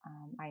 kinship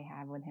I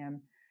have with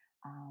him.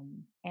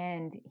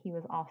 And he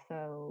was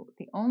also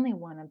the only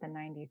one of the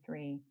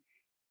 93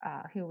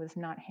 who was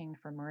not hanged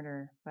for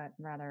murder, but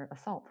rather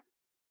assault.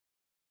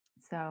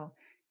 So,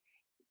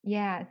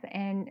 yes,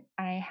 and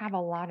I have a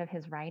lot of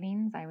his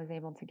writings. I was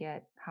able to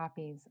get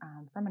copies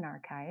from an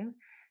archive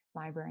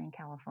library in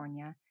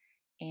California,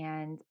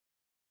 and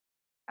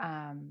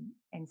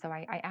so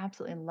I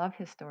absolutely love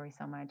his story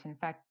so much. In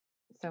fact,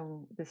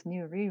 so this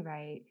new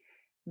rewrite,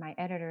 my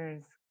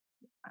editors,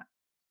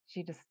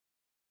 she just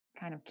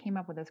kind of came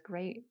up with this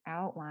great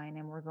outline,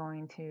 and we're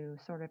going to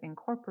sort of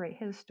incorporate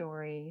his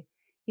story.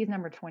 He's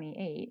number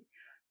 28,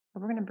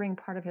 but we're going to bring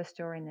part of his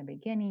story in the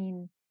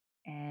beginning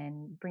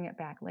and bring it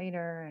back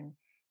later, and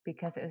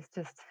because it was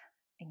just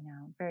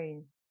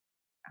very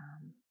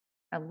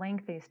a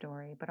lengthy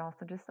story, but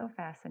also just so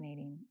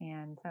fascinating.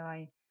 And so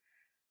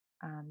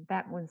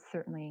that was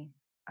certainly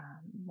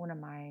one of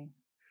my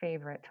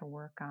favorite to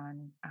work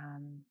on.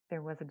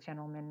 There was a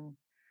gentleman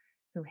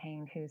who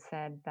hanged who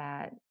said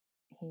that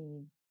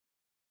he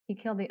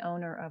killed the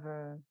owner of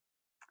a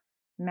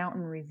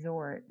mountain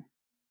resort,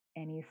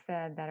 and he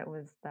said that it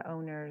was the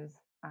owner's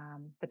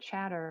the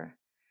chatter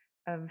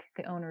of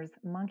the owner's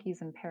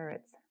monkeys and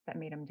parrots that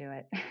made him do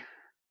it.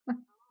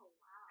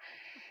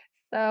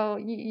 So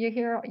you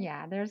hear,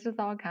 there's just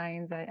all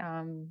kinds of,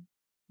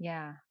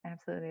 yeah,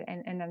 absolutely.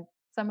 And then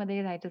some of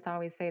these, I just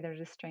always say they're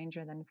just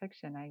stranger than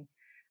fiction.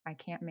 I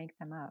can't make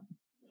them up.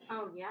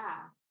 Oh,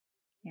 yeah.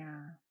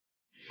 Yeah.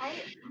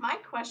 My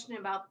question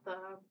about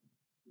the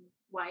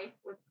wife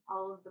with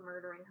all of the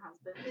murdering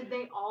husbands, did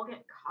they all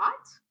get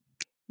caught?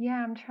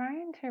 Yeah, I'm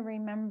trying to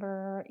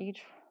remember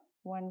each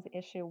one's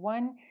issue.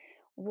 One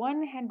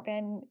had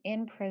been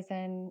in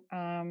prison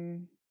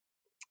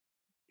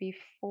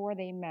before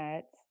they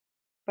met,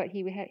 but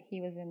he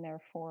was in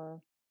there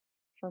for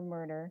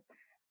murder.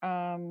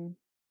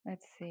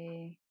 Let's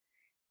see.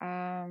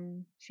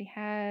 She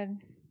had,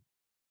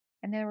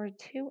 and there were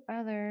 2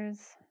 others.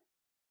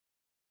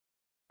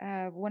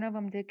 One of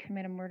them did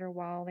commit a murder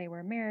while they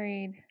were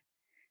married,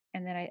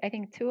 and then I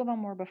think 2 of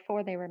them were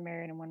before they were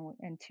married,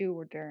 and 2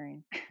 were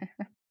during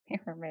they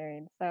were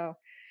married. So,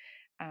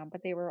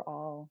 but they were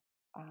all,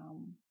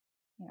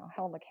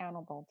 held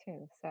accountable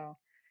too. So.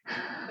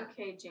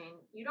 Okay, Jane,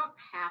 you don't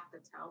have to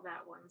tell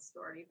that one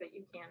story, but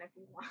you can if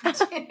you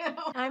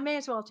want. I may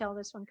as well tell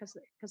this one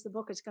because the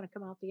book is going to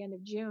come out the end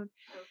of June.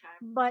 Okay.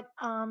 But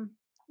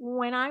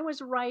when I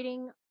was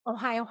writing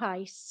Ohio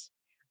Heists,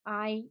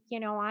 I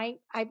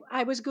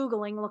was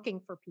Googling looking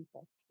for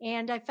people,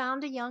 and I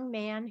found a young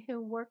man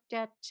who worked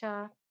at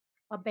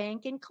a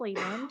bank in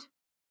Cleveland,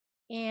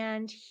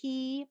 and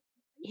he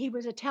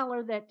was a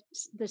teller that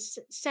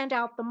sent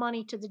out the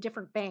money to the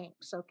different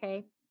banks.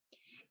 Okay,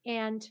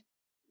 and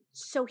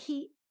so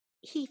he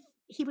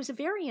was a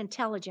very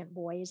intelligent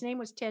boy. His name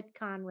was Ted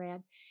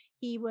Conrad.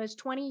 He was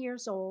 20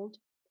 years old.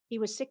 He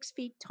was 6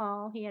 feet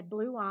tall. He had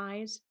blue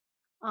eyes.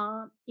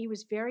 He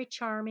was very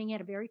charming. He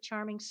had a very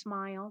charming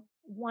smile.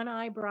 One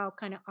eyebrow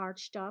kind of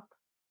arched up.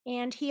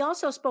 And he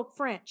also spoke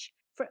French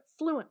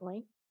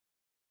fluently.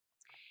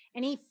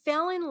 And he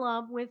fell in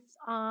love with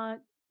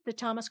the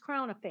Thomas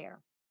Crown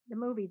Affair, the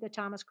movie, The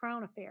Thomas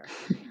Crown Affair.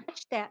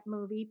 watched that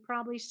movie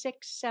probably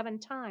 6, 7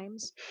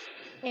 times.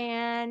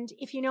 And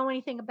if you know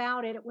anything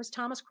about it, it was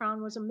Thomas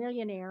Crown was a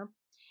millionaire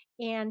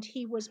and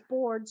he was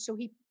bored. So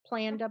he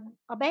planned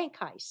a bank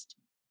heist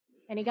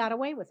and he got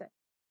away with it.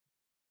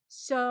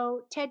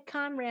 So Ted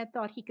Conrad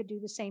thought he could do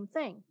the same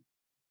thing.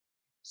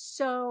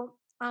 So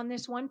on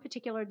this one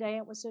particular day,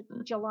 it was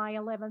July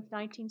 11th,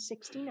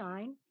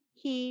 1969,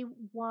 he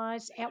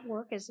was at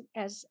work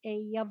as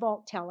a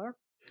vault teller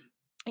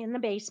in the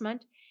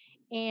basement,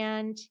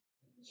 and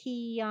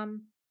he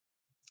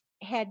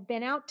had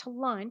been out to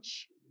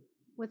lunch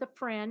with a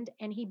friend,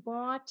 and he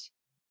bought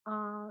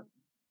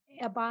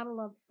a bottle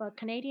of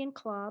Canadian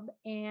Club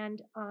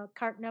and a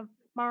carton of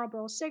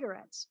Marlboro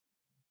cigarettes.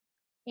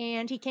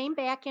 And he came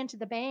back into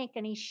the bank,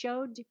 and he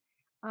showed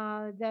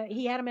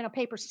he had them in a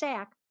paper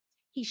sack.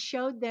 He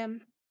showed them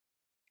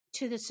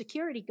to the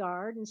security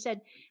guard and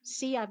said,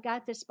 "See, I've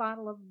got this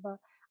bottle of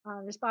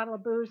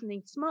booze and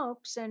these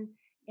smokes, and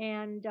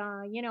I'm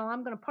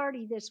going to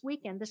party this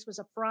weekend." This was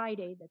a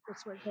Friday that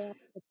this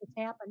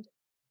happened,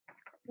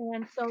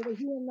 and so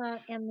he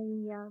and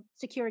the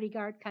security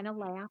guard kind of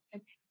laughed,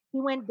 and he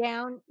went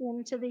down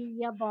into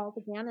the vault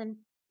again, and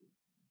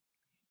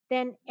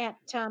then at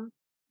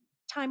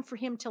time for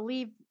him to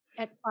leave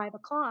at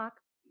 5:00,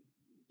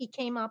 he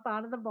came up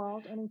out of the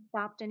vault and he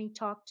stopped and he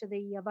talked to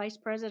the vice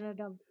president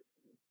of,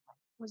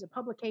 was it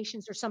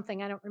publications or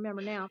something? I don't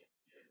remember now.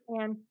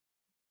 And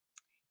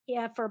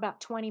for about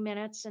 20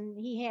 minutes, and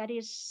he had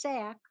his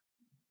sack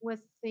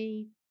with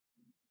the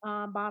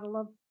bottle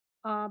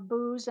of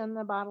booze and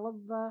the bottle of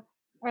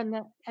and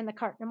the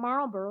carton of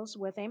Marlboros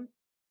with him,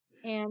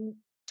 and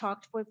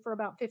talked for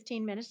about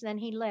 15 minutes. Then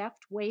he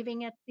left,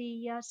 waving at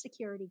the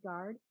security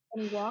guard,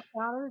 and he walked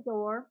out of the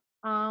door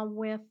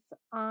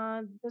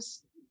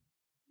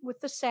with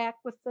the sack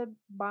with the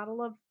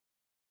bottle of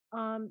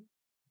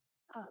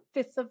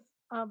fifth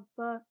of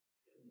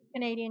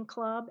Canadian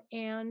Club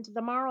and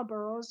the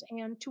Marlboros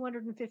and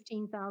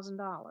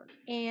 $215,000.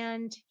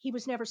 And he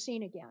was never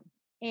seen again.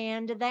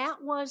 And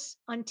that was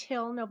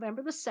until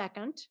November the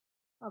 2nd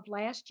of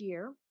last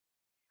year,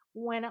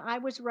 when I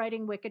was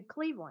writing Wicked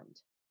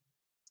Cleveland.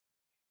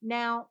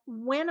 Now,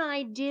 when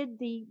I did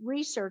the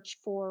research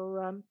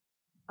for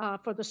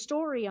the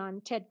story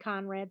on Ted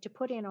Conrad to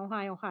put in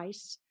Ohio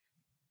Heists,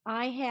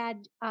 I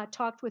had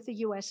talked with the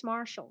U.S.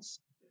 Marshals.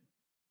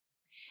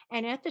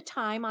 And at the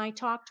time, I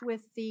talked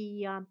with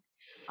the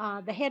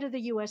head of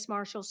the U.S.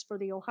 Marshals for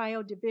the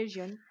Ohio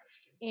Division,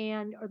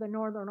 or the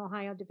Northern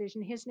Ohio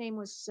Division. His name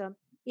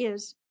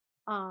is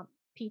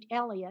Pete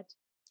Elliott,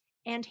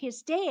 and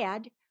his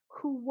dad,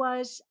 who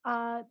was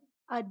a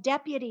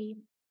deputy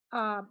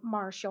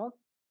marshal,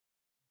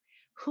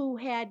 who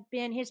had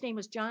been, his name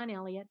was John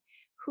Elliott,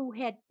 who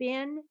had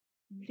been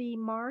the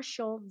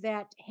marshal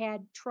that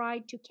had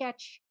tried to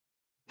catch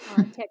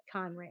Ted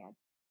Conrad.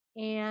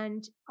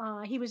 And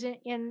he was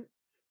in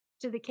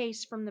to the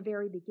case from the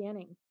very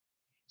beginning.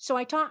 So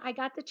I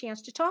got the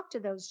chance to talk to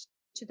those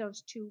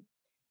two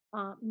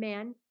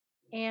men,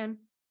 and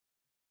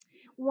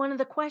one of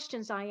the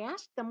questions I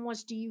asked them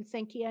was, "Do you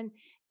think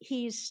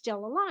he's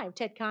still alive?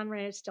 Ted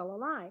Conrad is still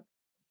alive?"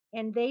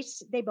 And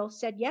they both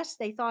said yes,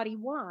 they thought he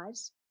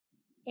was.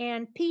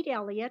 And Pete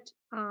Elliott,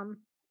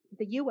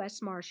 the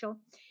U.S. Marshal,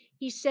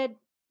 he said,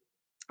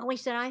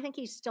 "I think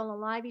he's still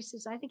alive." He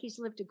says, "I think he's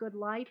lived a good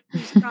life.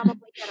 He's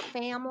probably got a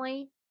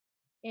family."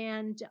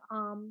 And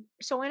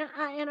so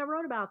I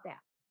wrote about that.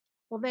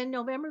 Well, then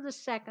November the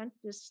 2nd,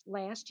 this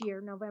last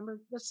year,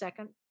 November the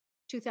 2nd,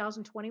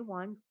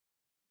 2021,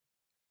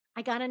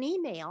 I got an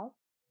email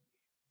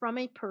from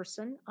a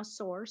person, a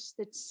source,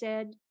 that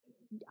said,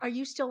 "Are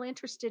you still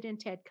interested in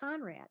Ted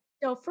Conrad?"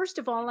 So first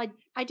of all,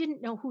 I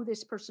didn't know who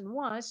this person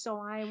was, so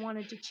I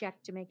wanted to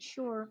check to make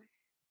sure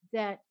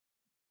that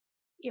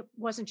it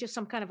wasn't just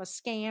some kind of a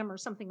scam or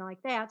something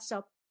like that.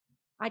 So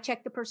I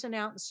checked the person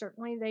out, and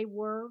certainly they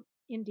were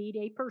indeed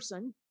a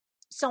person.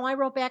 So I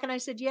wrote back and I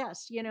said,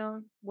 "Yes,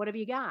 what have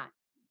you got?"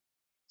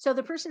 So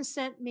the person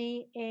sent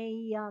me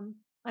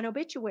an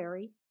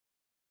obituary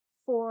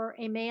for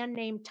a man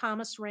named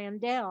Thomas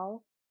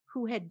Randell,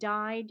 who had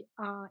died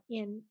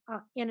in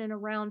and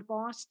around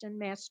Boston,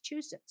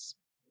 Massachusetts.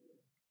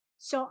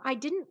 So I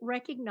didn't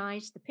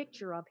recognize the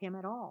picture of him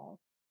at all,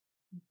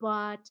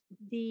 but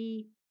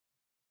the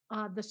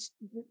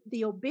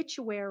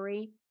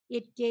obituary,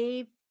 it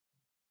gave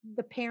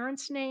the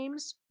parents'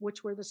 names,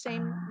 which were the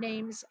same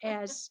names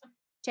as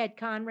Ted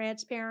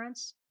Conrad's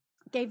parents,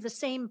 gave the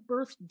same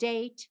birth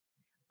date,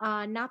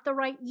 not the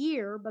right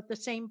year, but the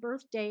same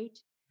birth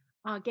date,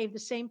 gave the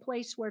same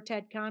place where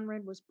Ted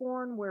Conrad was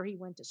born, where he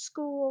went to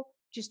school,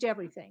 just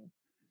everything.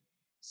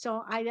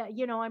 So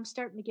I'm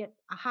starting to get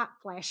a hot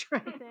flash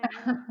right there.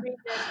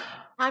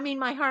 I mean,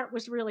 my heart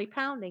was really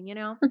pounding,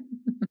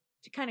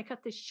 To kind of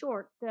cut this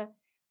short,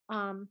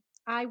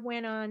 I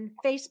went on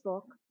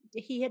Facebook.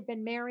 He had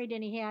been married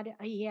and he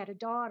had a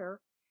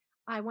daughter.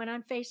 I went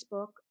on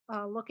Facebook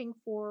looking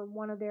for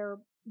one of their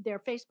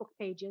Facebook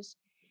pages,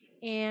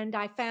 and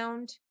I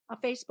found a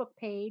Facebook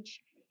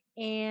page,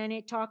 And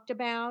it talked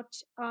about,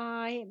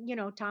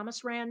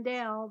 Thomas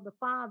Randall, the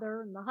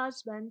father and the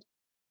husband.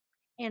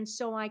 And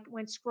so I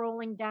went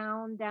scrolling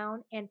down,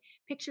 and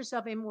pictures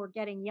of him were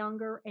getting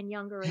younger and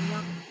younger and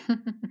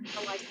younger.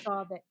 So I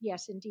saw that,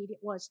 yes, indeed, it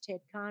was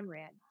Ted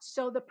Conrad.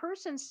 So the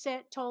person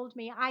told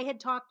me I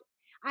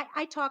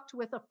talked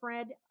with a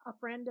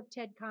friend of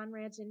Ted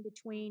Conrad's in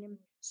between. And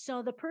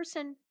so the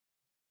person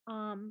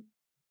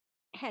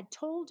had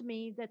told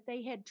me that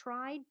they had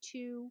tried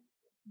to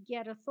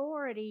get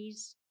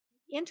authorities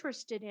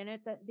interested in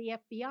it, the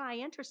FBI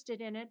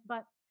interested in it,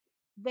 but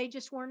they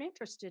just weren't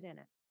interested in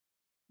it.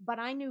 But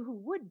I knew who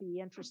would be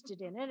interested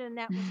in it, and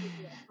that was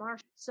the U.S.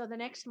 Marshal. So the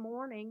next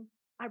morning,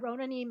 I wrote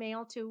an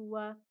email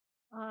to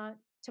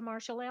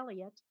Marshal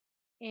Elliott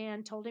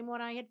and told him what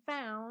I had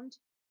found.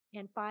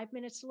 And 5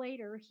 minutes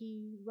later,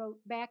 he wrote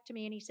back to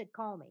me and he said,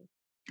 "Call me."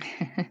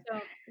 So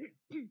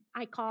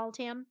I called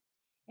him,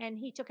 and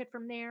he took it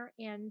from there.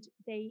 And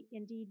they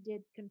indeed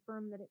did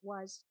confirm that it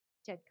was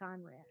Ted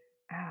Conrad.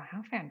 Oh,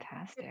 how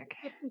fantastic!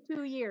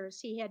 52 years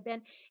he had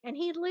been, and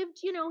he lived.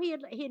 He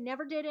had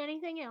never did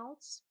anything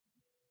else.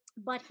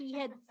 But he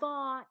had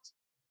thought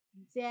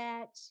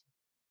that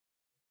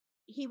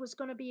he was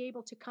going to be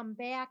able to come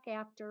back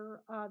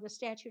after the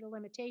statute of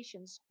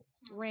limitations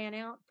ran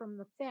out from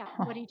the theft.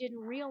 But he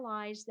didn't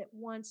realize that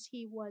once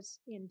he was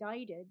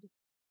indicted,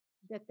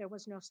 that there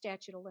was no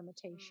statute of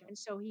limitation. And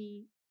so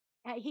he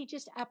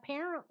just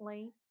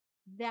apparently,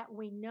 that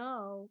we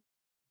know,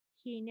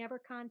 he never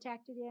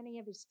contacted any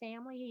of his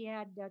family. He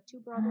had 2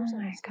 brothers Oh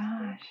and a my sister.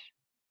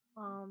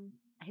 gosh.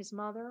 His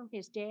mother,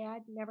 his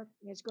dad,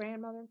 his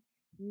grandmother,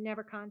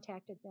 never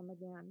contacted them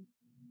again.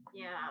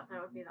 Yeah,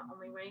 that would be the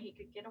only way he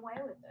could get away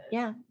with it.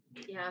 Yeah.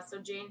 Yeah, so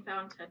Jane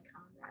found Ted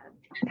Conrad.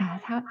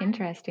 That's how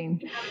interesting.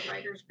 We had a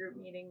writers group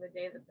meeting the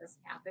day that this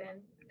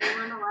happened. They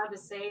weren't allowed to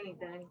say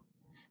anything.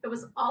 It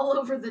was all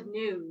over the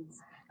news.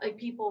 Like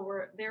people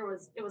were,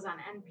 it was on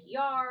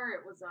NPR,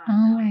 it was on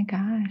Oh my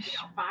gosh.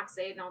 Fox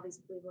 8 and all these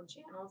Cleveland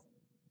channels.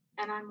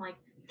 And I'm like,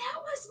 that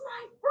was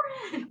my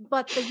friend.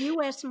 But the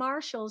U.S.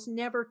 Marshals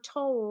never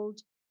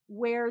told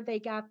where they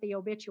got the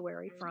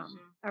obituary from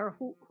or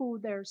who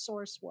their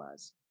source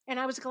was. And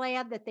I was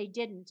glad that they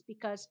didn't,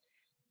 because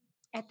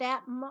at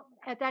that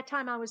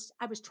time I was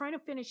trying to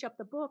finish up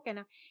the book,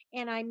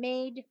 and I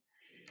made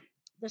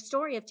the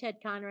story of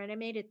Ted Conrad. I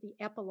made it the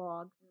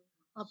epilogue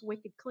of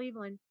Wicked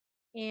Cleveland,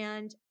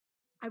 and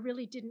I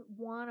really didn't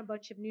want a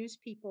bunch of news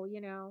people,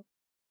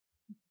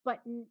 But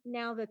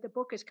now that the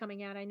book is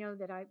coming out, I know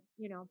that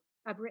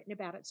I've written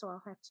about it, so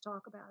I'll have to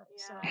talk about it.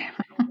 Yeah,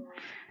 So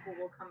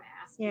people will come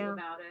ask you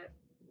about it.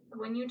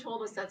 When you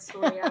told us that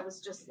story, I was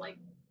just like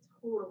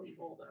totally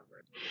bowled over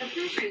it. I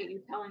appreciate you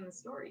telling the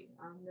story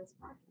on this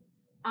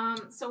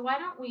podcast. So why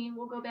don't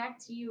we'll go back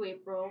to you,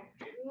 April.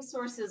 What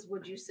resources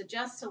would you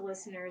suggest to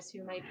listeners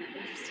who might be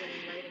interested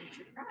in writing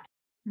true crime?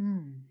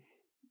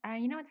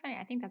 It's funny.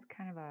 I think that's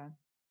kind of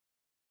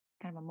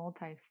a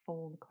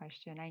multi-fold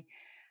question.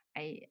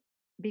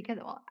 Because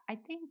I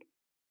think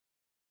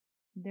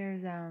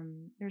there's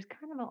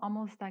kind of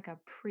almost like a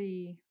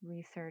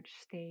pre-research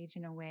stage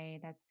in a way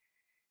that's,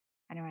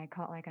 I know I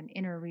call it like an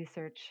inner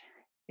research,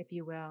 if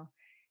you will.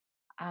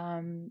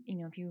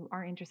 If you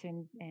are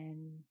interested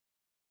in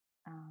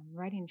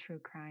writing true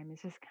crime,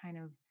 it's just kind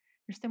of,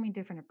 there's so many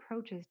different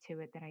approaches to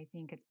it that I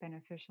think it's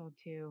beneficial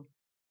to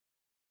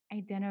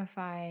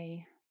identify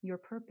your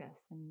purpose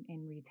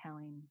in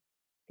retelling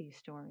these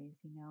stories.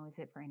 Is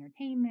it for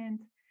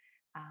entertainment?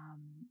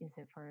 Is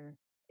it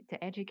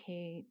to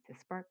educate, to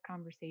spark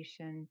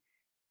conversation?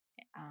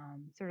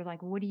 Sort of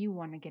like, what do you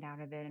want to get out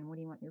of it, and what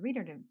do you want your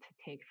reader to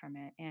take from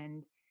it?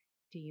 And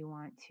do you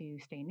want to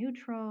stay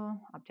neutral,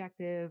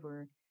 objective,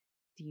 or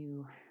do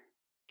you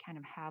kind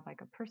of have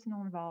like a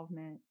personal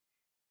involvement?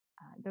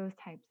 Those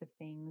types of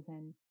things,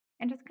 and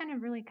just kind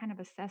of really kind of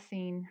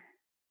assessing,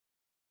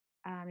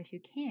 if you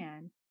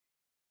can,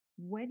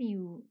 what do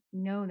you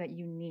know that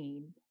you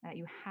need, that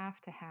you have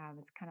to have?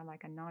 It's kind of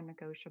like a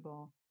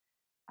non-negotiable,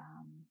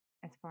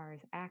 as far as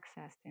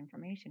access to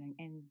information,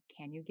 and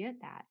can you get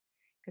that?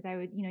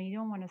 Because you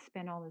don't want to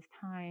spend all this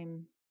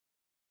time,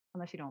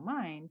 unless you don't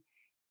mind,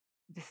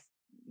 just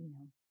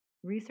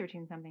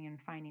researching something and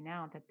finding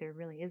out that there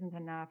really isn't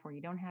enough, or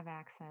you don't have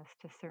access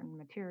to certain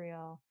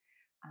material.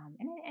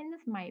 And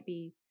this might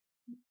be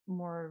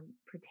more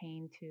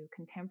pertain to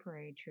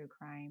contemporary true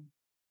crime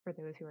for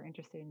those who are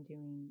interested in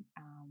doing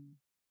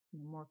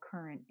more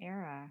current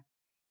era,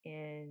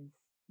 is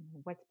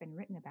what's been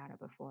written about it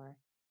before.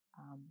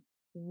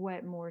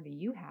 What more do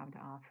you have to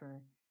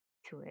offer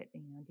to it? Do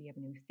you have a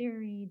new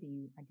theory?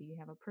 Do you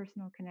have a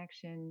personal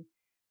connection?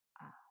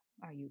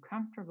 Are you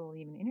comfortable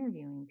even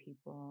interviewing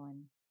people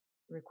and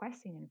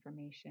requesting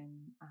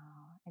information,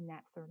 and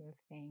that sort of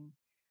thing?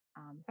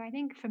 So I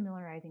think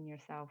familiarizing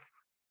yourself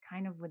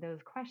kind of with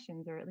those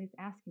questions, or at least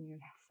asking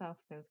yourself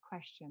those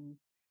questions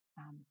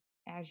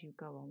as you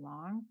go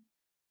along.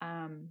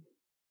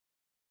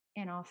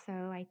 And also,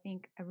 I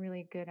think a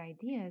really good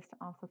idea is to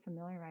also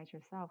familiarize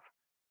yourself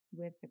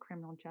with the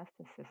criminal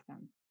justice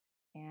system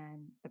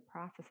and the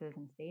processes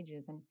and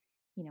stages.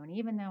 and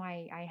even though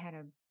I had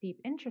a deep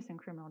interest in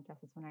criminal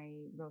justice when I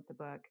wrote the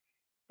book,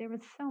 there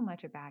was so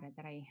much about it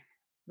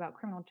about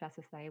criminal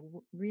justice that I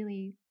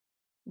really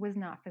was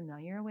not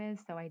familiar with.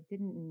 So I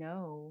didn't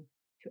know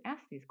to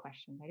ask these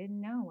questions. I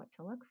didn't know what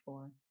to look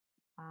for.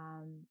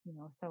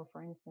 So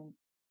for instance,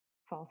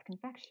 false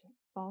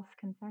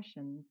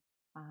confessions,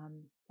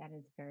 that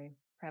is very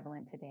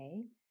prevalent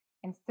today,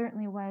 and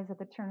certainly was at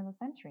the turn of the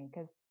century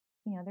because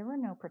there were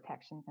no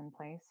protections in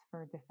place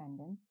for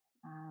defendants.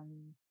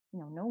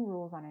 No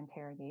rules on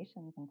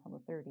interrogations until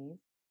the 30s,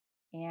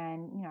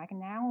 and I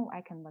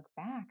can look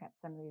back at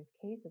some of these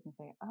cases and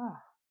say, oh,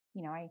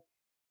 I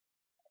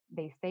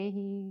they say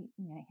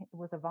it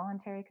was a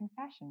voluntary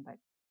confession, but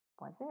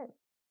was it?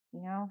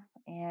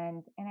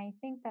 And I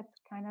think that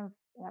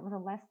was a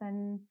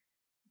lesson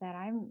that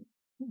I've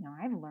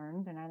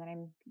learned and that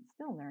I'm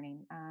still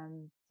learning.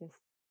 Just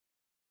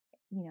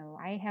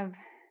I have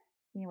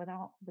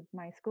with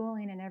my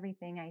schooling and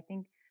everything, I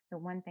think the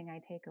one thing I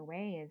take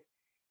away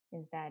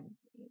is that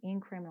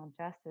in criminal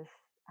justice,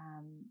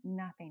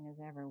 nothing is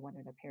ever what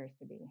it appears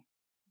to be,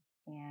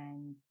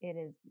 and it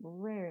is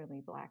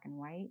rarely black and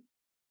white,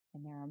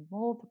 and there are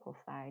multiple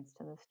sides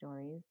to the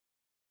stories.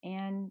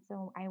 And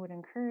so I would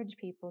encourage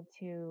people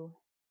to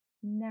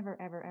never,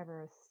 ever,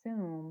 ever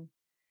assume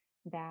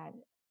that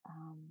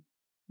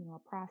a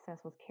process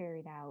was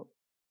carried out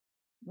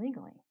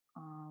legally,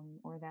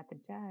 or that the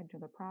judge or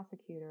the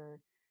prosecutor,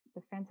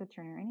 defense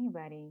attorney, or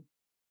anybody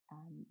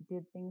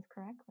did things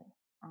correctly.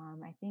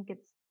 I think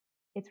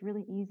it's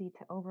really easy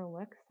to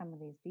overlook some of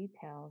these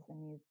details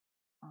and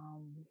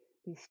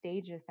these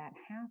stages that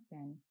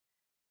happen,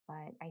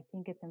 but I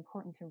think it's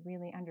important to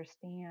really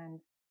understand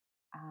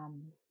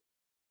um,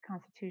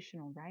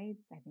 constitutional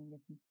rights. I think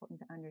it's important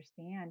to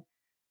understand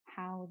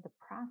how the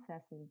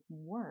processes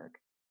work,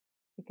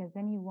 because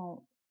then you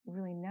won't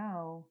really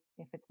know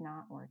if it's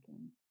not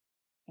working.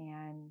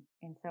 And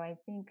so I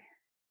think,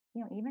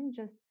 even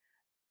just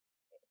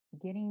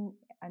getting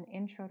an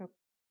intro to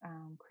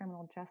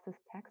criminal justice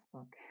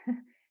textbook,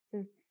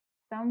 just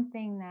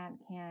something that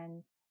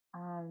can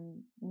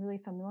really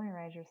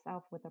familiarize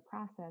yourself with the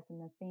process and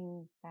the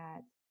things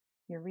that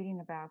you're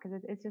reading about,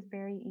 because it's just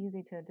very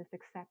easy to just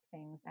accept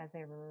things as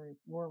they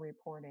were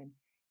reported,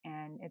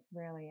 and it's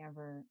rarely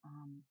ever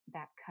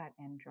that cut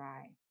and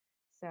dry.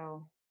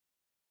 So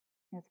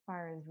as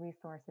far as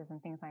resources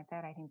and things like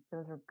that, I think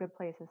those are good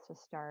places to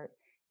start.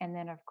 And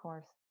then, of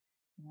course,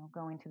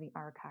 going to the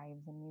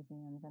archives and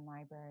museums and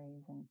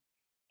libraries and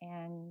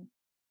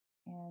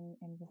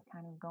and just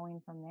kind of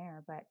going from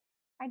there. But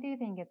I do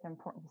think it's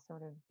important to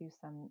sort of do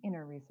some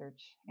inner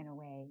research in a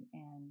way,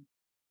 and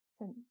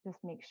to just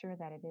make sure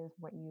that it is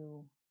what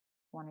you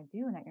want to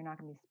do and that you're not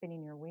going to be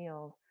spinning your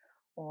wheels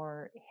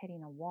or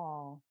hitting a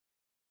wall.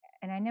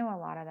 And I know a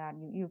lot of that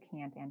you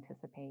can't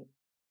anticipate,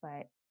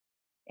 but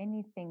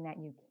anything that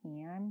you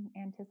can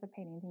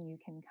anticipate, anything you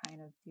can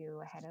kind of do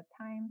ahead of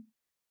time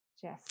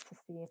just to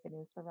see if it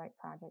is the right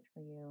project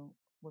for you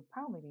would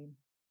probably be,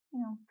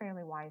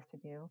 fairly wise to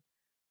do.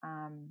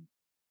 Um,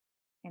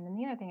 and then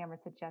the other thing I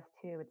would suggest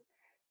too,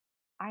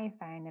 I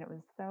find that it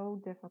was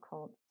so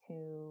difficult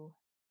to,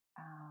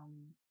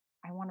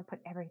 I want to put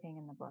everything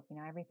in the book,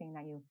 everything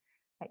that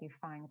you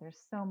find.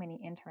 There's so many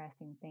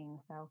interesting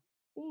things. So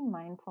being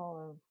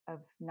mindful of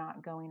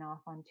not going off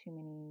on too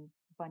many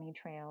bunny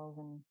trails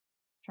and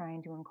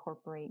trying to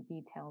incorporate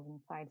details and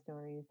side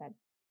stories that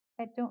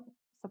don't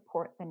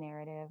support the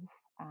narrative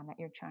that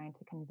you're trying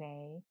to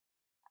convey.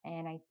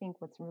 And I think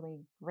what's really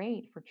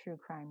great for true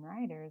crime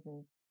writers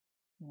is,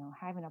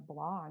 having a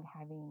blog,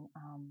 having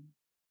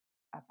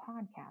a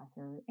podcast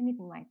or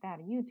anything like that,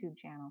 a YouTube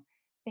channel,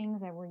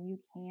 things that where you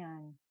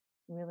can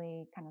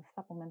really kind of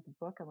supplement the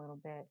book a little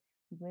bit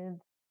with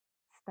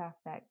stuff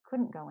that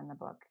couldn't go in the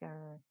book,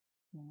 or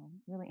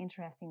really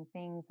interesting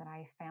things that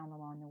I found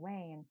along the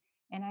way.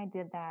 And I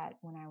did that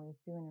when I was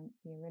doing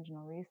the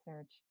original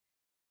research,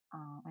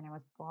 and I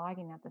was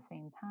blogging at the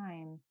same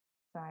time,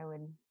 so I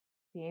would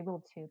be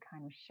able to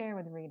kind of share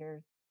with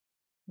readers,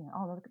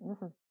 oh,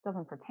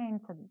 doesn't pertain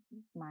to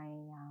my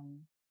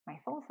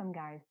Folsom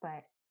guys,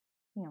 but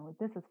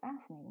this is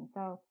fascinating.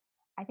 So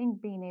I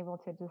think being able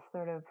to just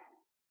sort of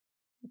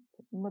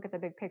look at the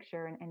big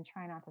picture and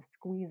try not to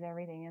squeeze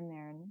everything in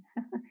there, and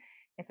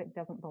if it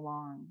doesn't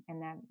belong,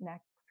 and that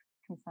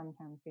can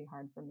sometimes be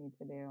hard for me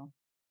to do.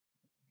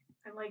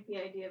 I like the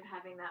idea of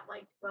having that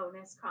like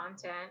bonus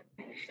content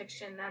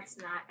fiction that's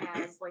not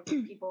as like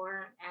people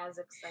aren't as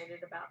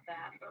excited about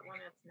that, but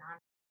when it's not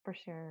for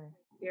sure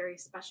very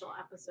special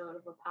episode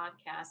of a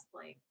podcast,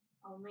 like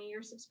only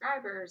your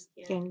subscribers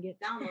can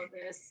download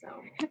this. So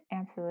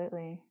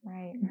absolutely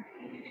right.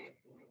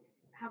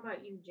 How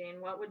about you,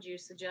 Jane? What would you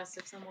suggest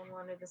if someone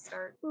wanted to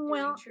start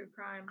doing true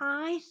crime?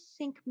 I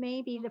think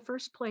maybe the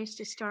first place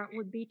to start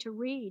would be to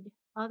read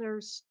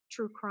others'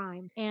 true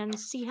crime and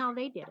see how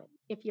they did it.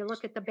 If you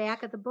look at the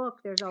back of the book,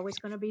 there's always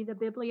going to be the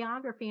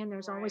bibliography, and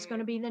there's always going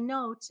to be the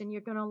notes, and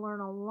you're going to learn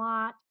a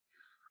lot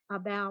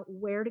about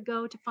where to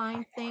go to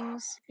find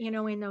things,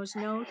 in those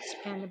notes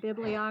and the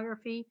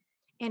bibliography.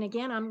 And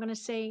again, I'm going to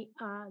say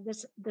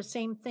the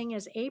same thing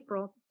as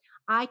April.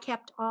 I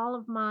kept all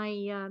of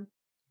my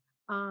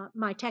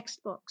my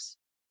textbooks.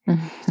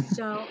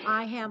 So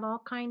I have all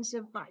kinds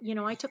of,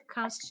 I took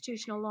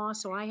constitutional law,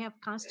 so I have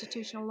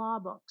constitutional law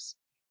books.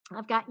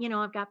 I've got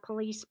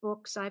police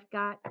books. I've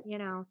got,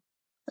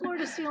 floor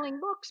to ceiling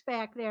books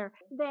back there.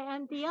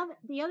 And the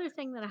other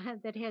thing that I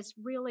had that has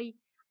really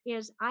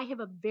is I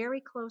have a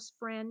very close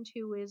friend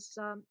who is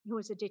a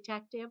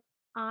detective.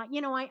 I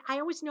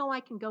always know I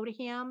can go to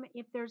him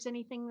if there's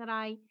anything that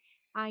I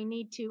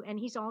need to, and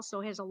he's also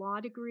has a law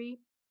degree,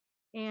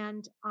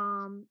 and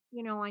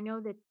I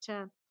know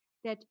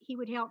that he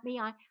would help me.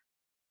 I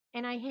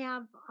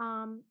have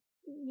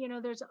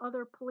there's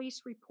other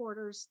police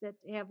reporters that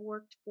have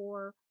worked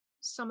for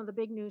some of the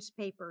big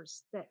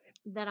newspapers that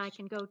I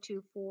can go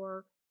to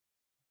for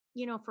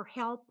for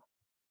help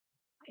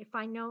if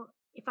I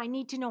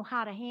need to know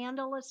how to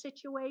handle a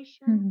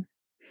situation,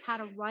 how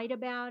to write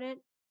about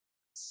it.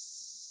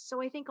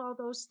 So I think all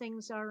those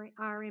things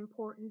are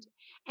important.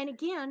 And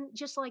again,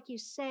 just like you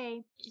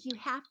say, you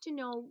have to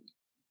know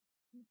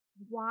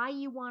why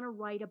you want to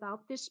write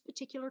about this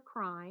particular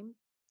crime.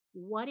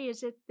 What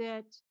is it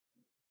that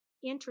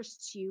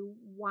interests you?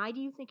 Why do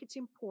you think it's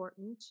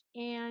important?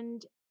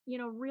 And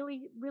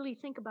really, really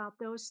think about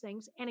those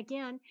things. And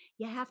again,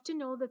 you have to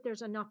know that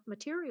there's enough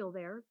material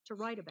there to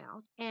write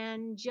about.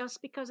 And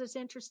just because it's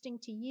interesting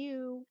to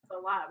you. It's a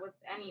lot with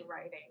any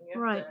writing. You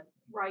have to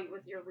write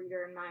with your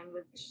reader in mind,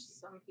 which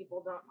some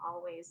people don't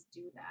always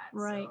do that.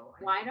 Right. So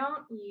why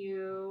don't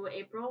you,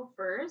 April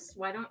 1st,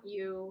 why don't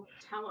you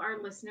tell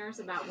our listeners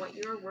about what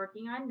you're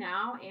working on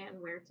now and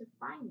where to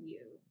find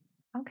you?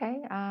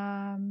 Okay.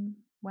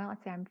 Well,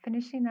 let's see.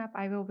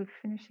 I will be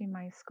finishing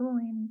my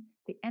schooling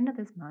the end of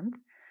this month.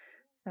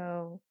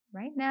 So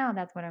right now,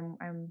 that's what I'm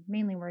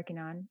mainly working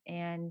on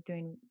and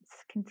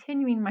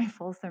continuing my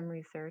Folsom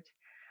research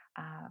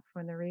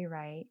for the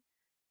rewrite.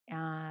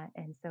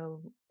 And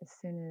so as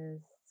soon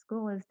as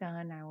school is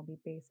done, I will be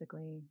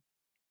basically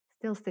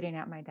still sitting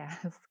at my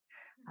desk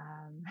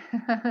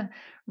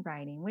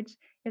writing, which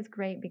is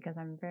great because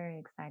I'm very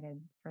excited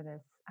for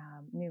this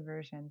new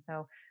version.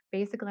 So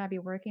basically, I'll be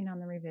working on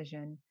the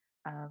revision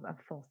of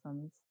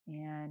Folsom's,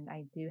 and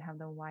I do have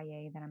the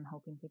YA that I'm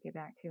hoping to get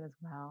back to as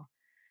well.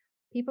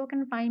 People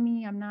can find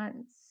me. I'm not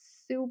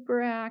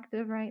super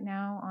active right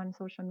now on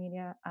social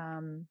media,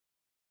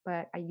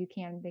 but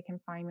they can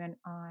find me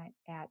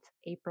at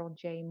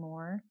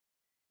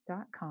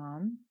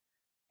apriljmoore.com,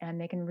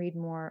 and they can read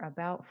more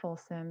about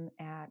Folsom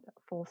at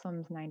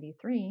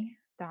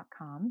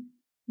folsoms93.com.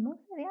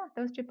 Mostly,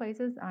 those two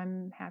places.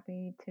 I'm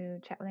happy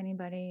to chat with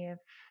anybody if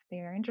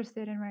they are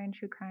interested in writing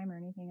true crime or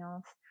anything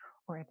else,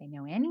 or if they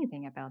know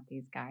anything about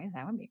these guys.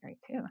 That would be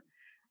great too.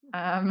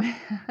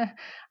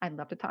 I'd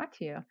love to talk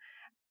to you.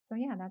 So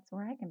that's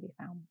where I can be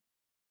found.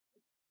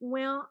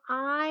 Well,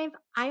 I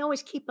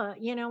always keep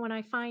when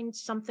I find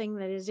something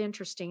that is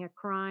interesting, a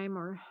crime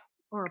or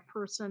a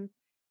person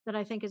that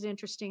I think is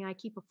interesting, I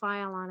keep a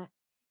file on it.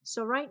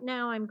 So right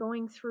now I'm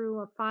going through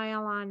a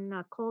file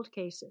on cold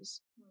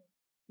cases,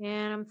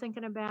 and I'm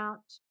thinking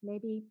about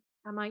maybe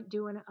I might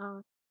do an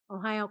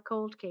Ohio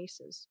cold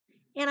cases.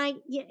 And I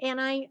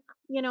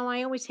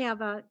always have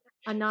a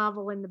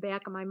novel in the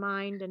back of my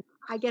mind, and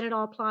I get it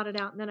all plotted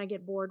out, and then I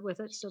get bored with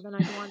it. So then I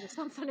go on to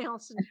something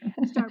else and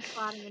start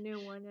plotting a new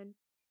one. And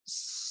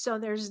so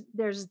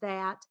there's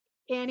that.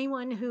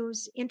 Anyone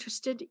who's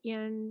interested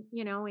in,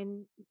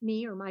 in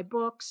me or my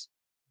books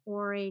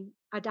or a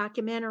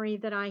documentary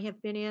that I have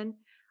been in,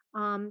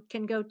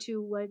 can go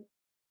to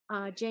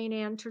Jane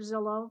Ann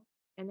Turzillo,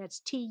 and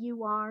that's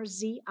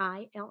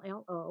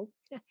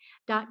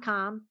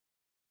TURZILLO.com.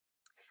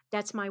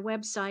 That's my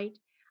website.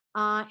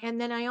 And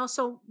then I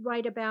also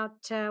write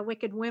about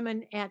wicked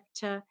women at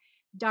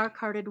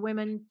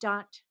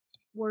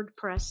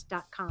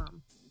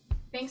darkheartedwomen.wordpress.com.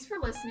 Thanks for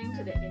listening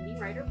to the Indie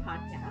Writer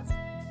Podcast.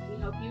 We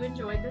hope you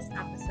enjoyed this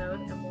episode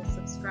and will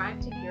subscribe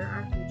to hear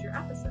our future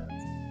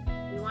episodes.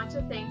 We want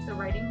to thank the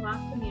Writing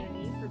Loft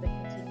community for the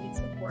continued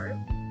support.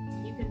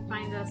 You can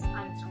find us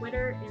on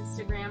Twitter,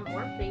 Instagram,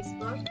 or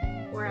Facebook,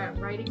 or at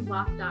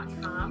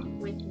writingloft.com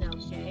with no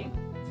K.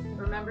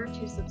 Remember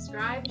to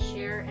subscribe,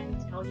 share, and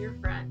tell your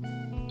friends.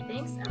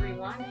 Thanks,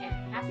 everyone,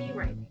 and happy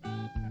writing.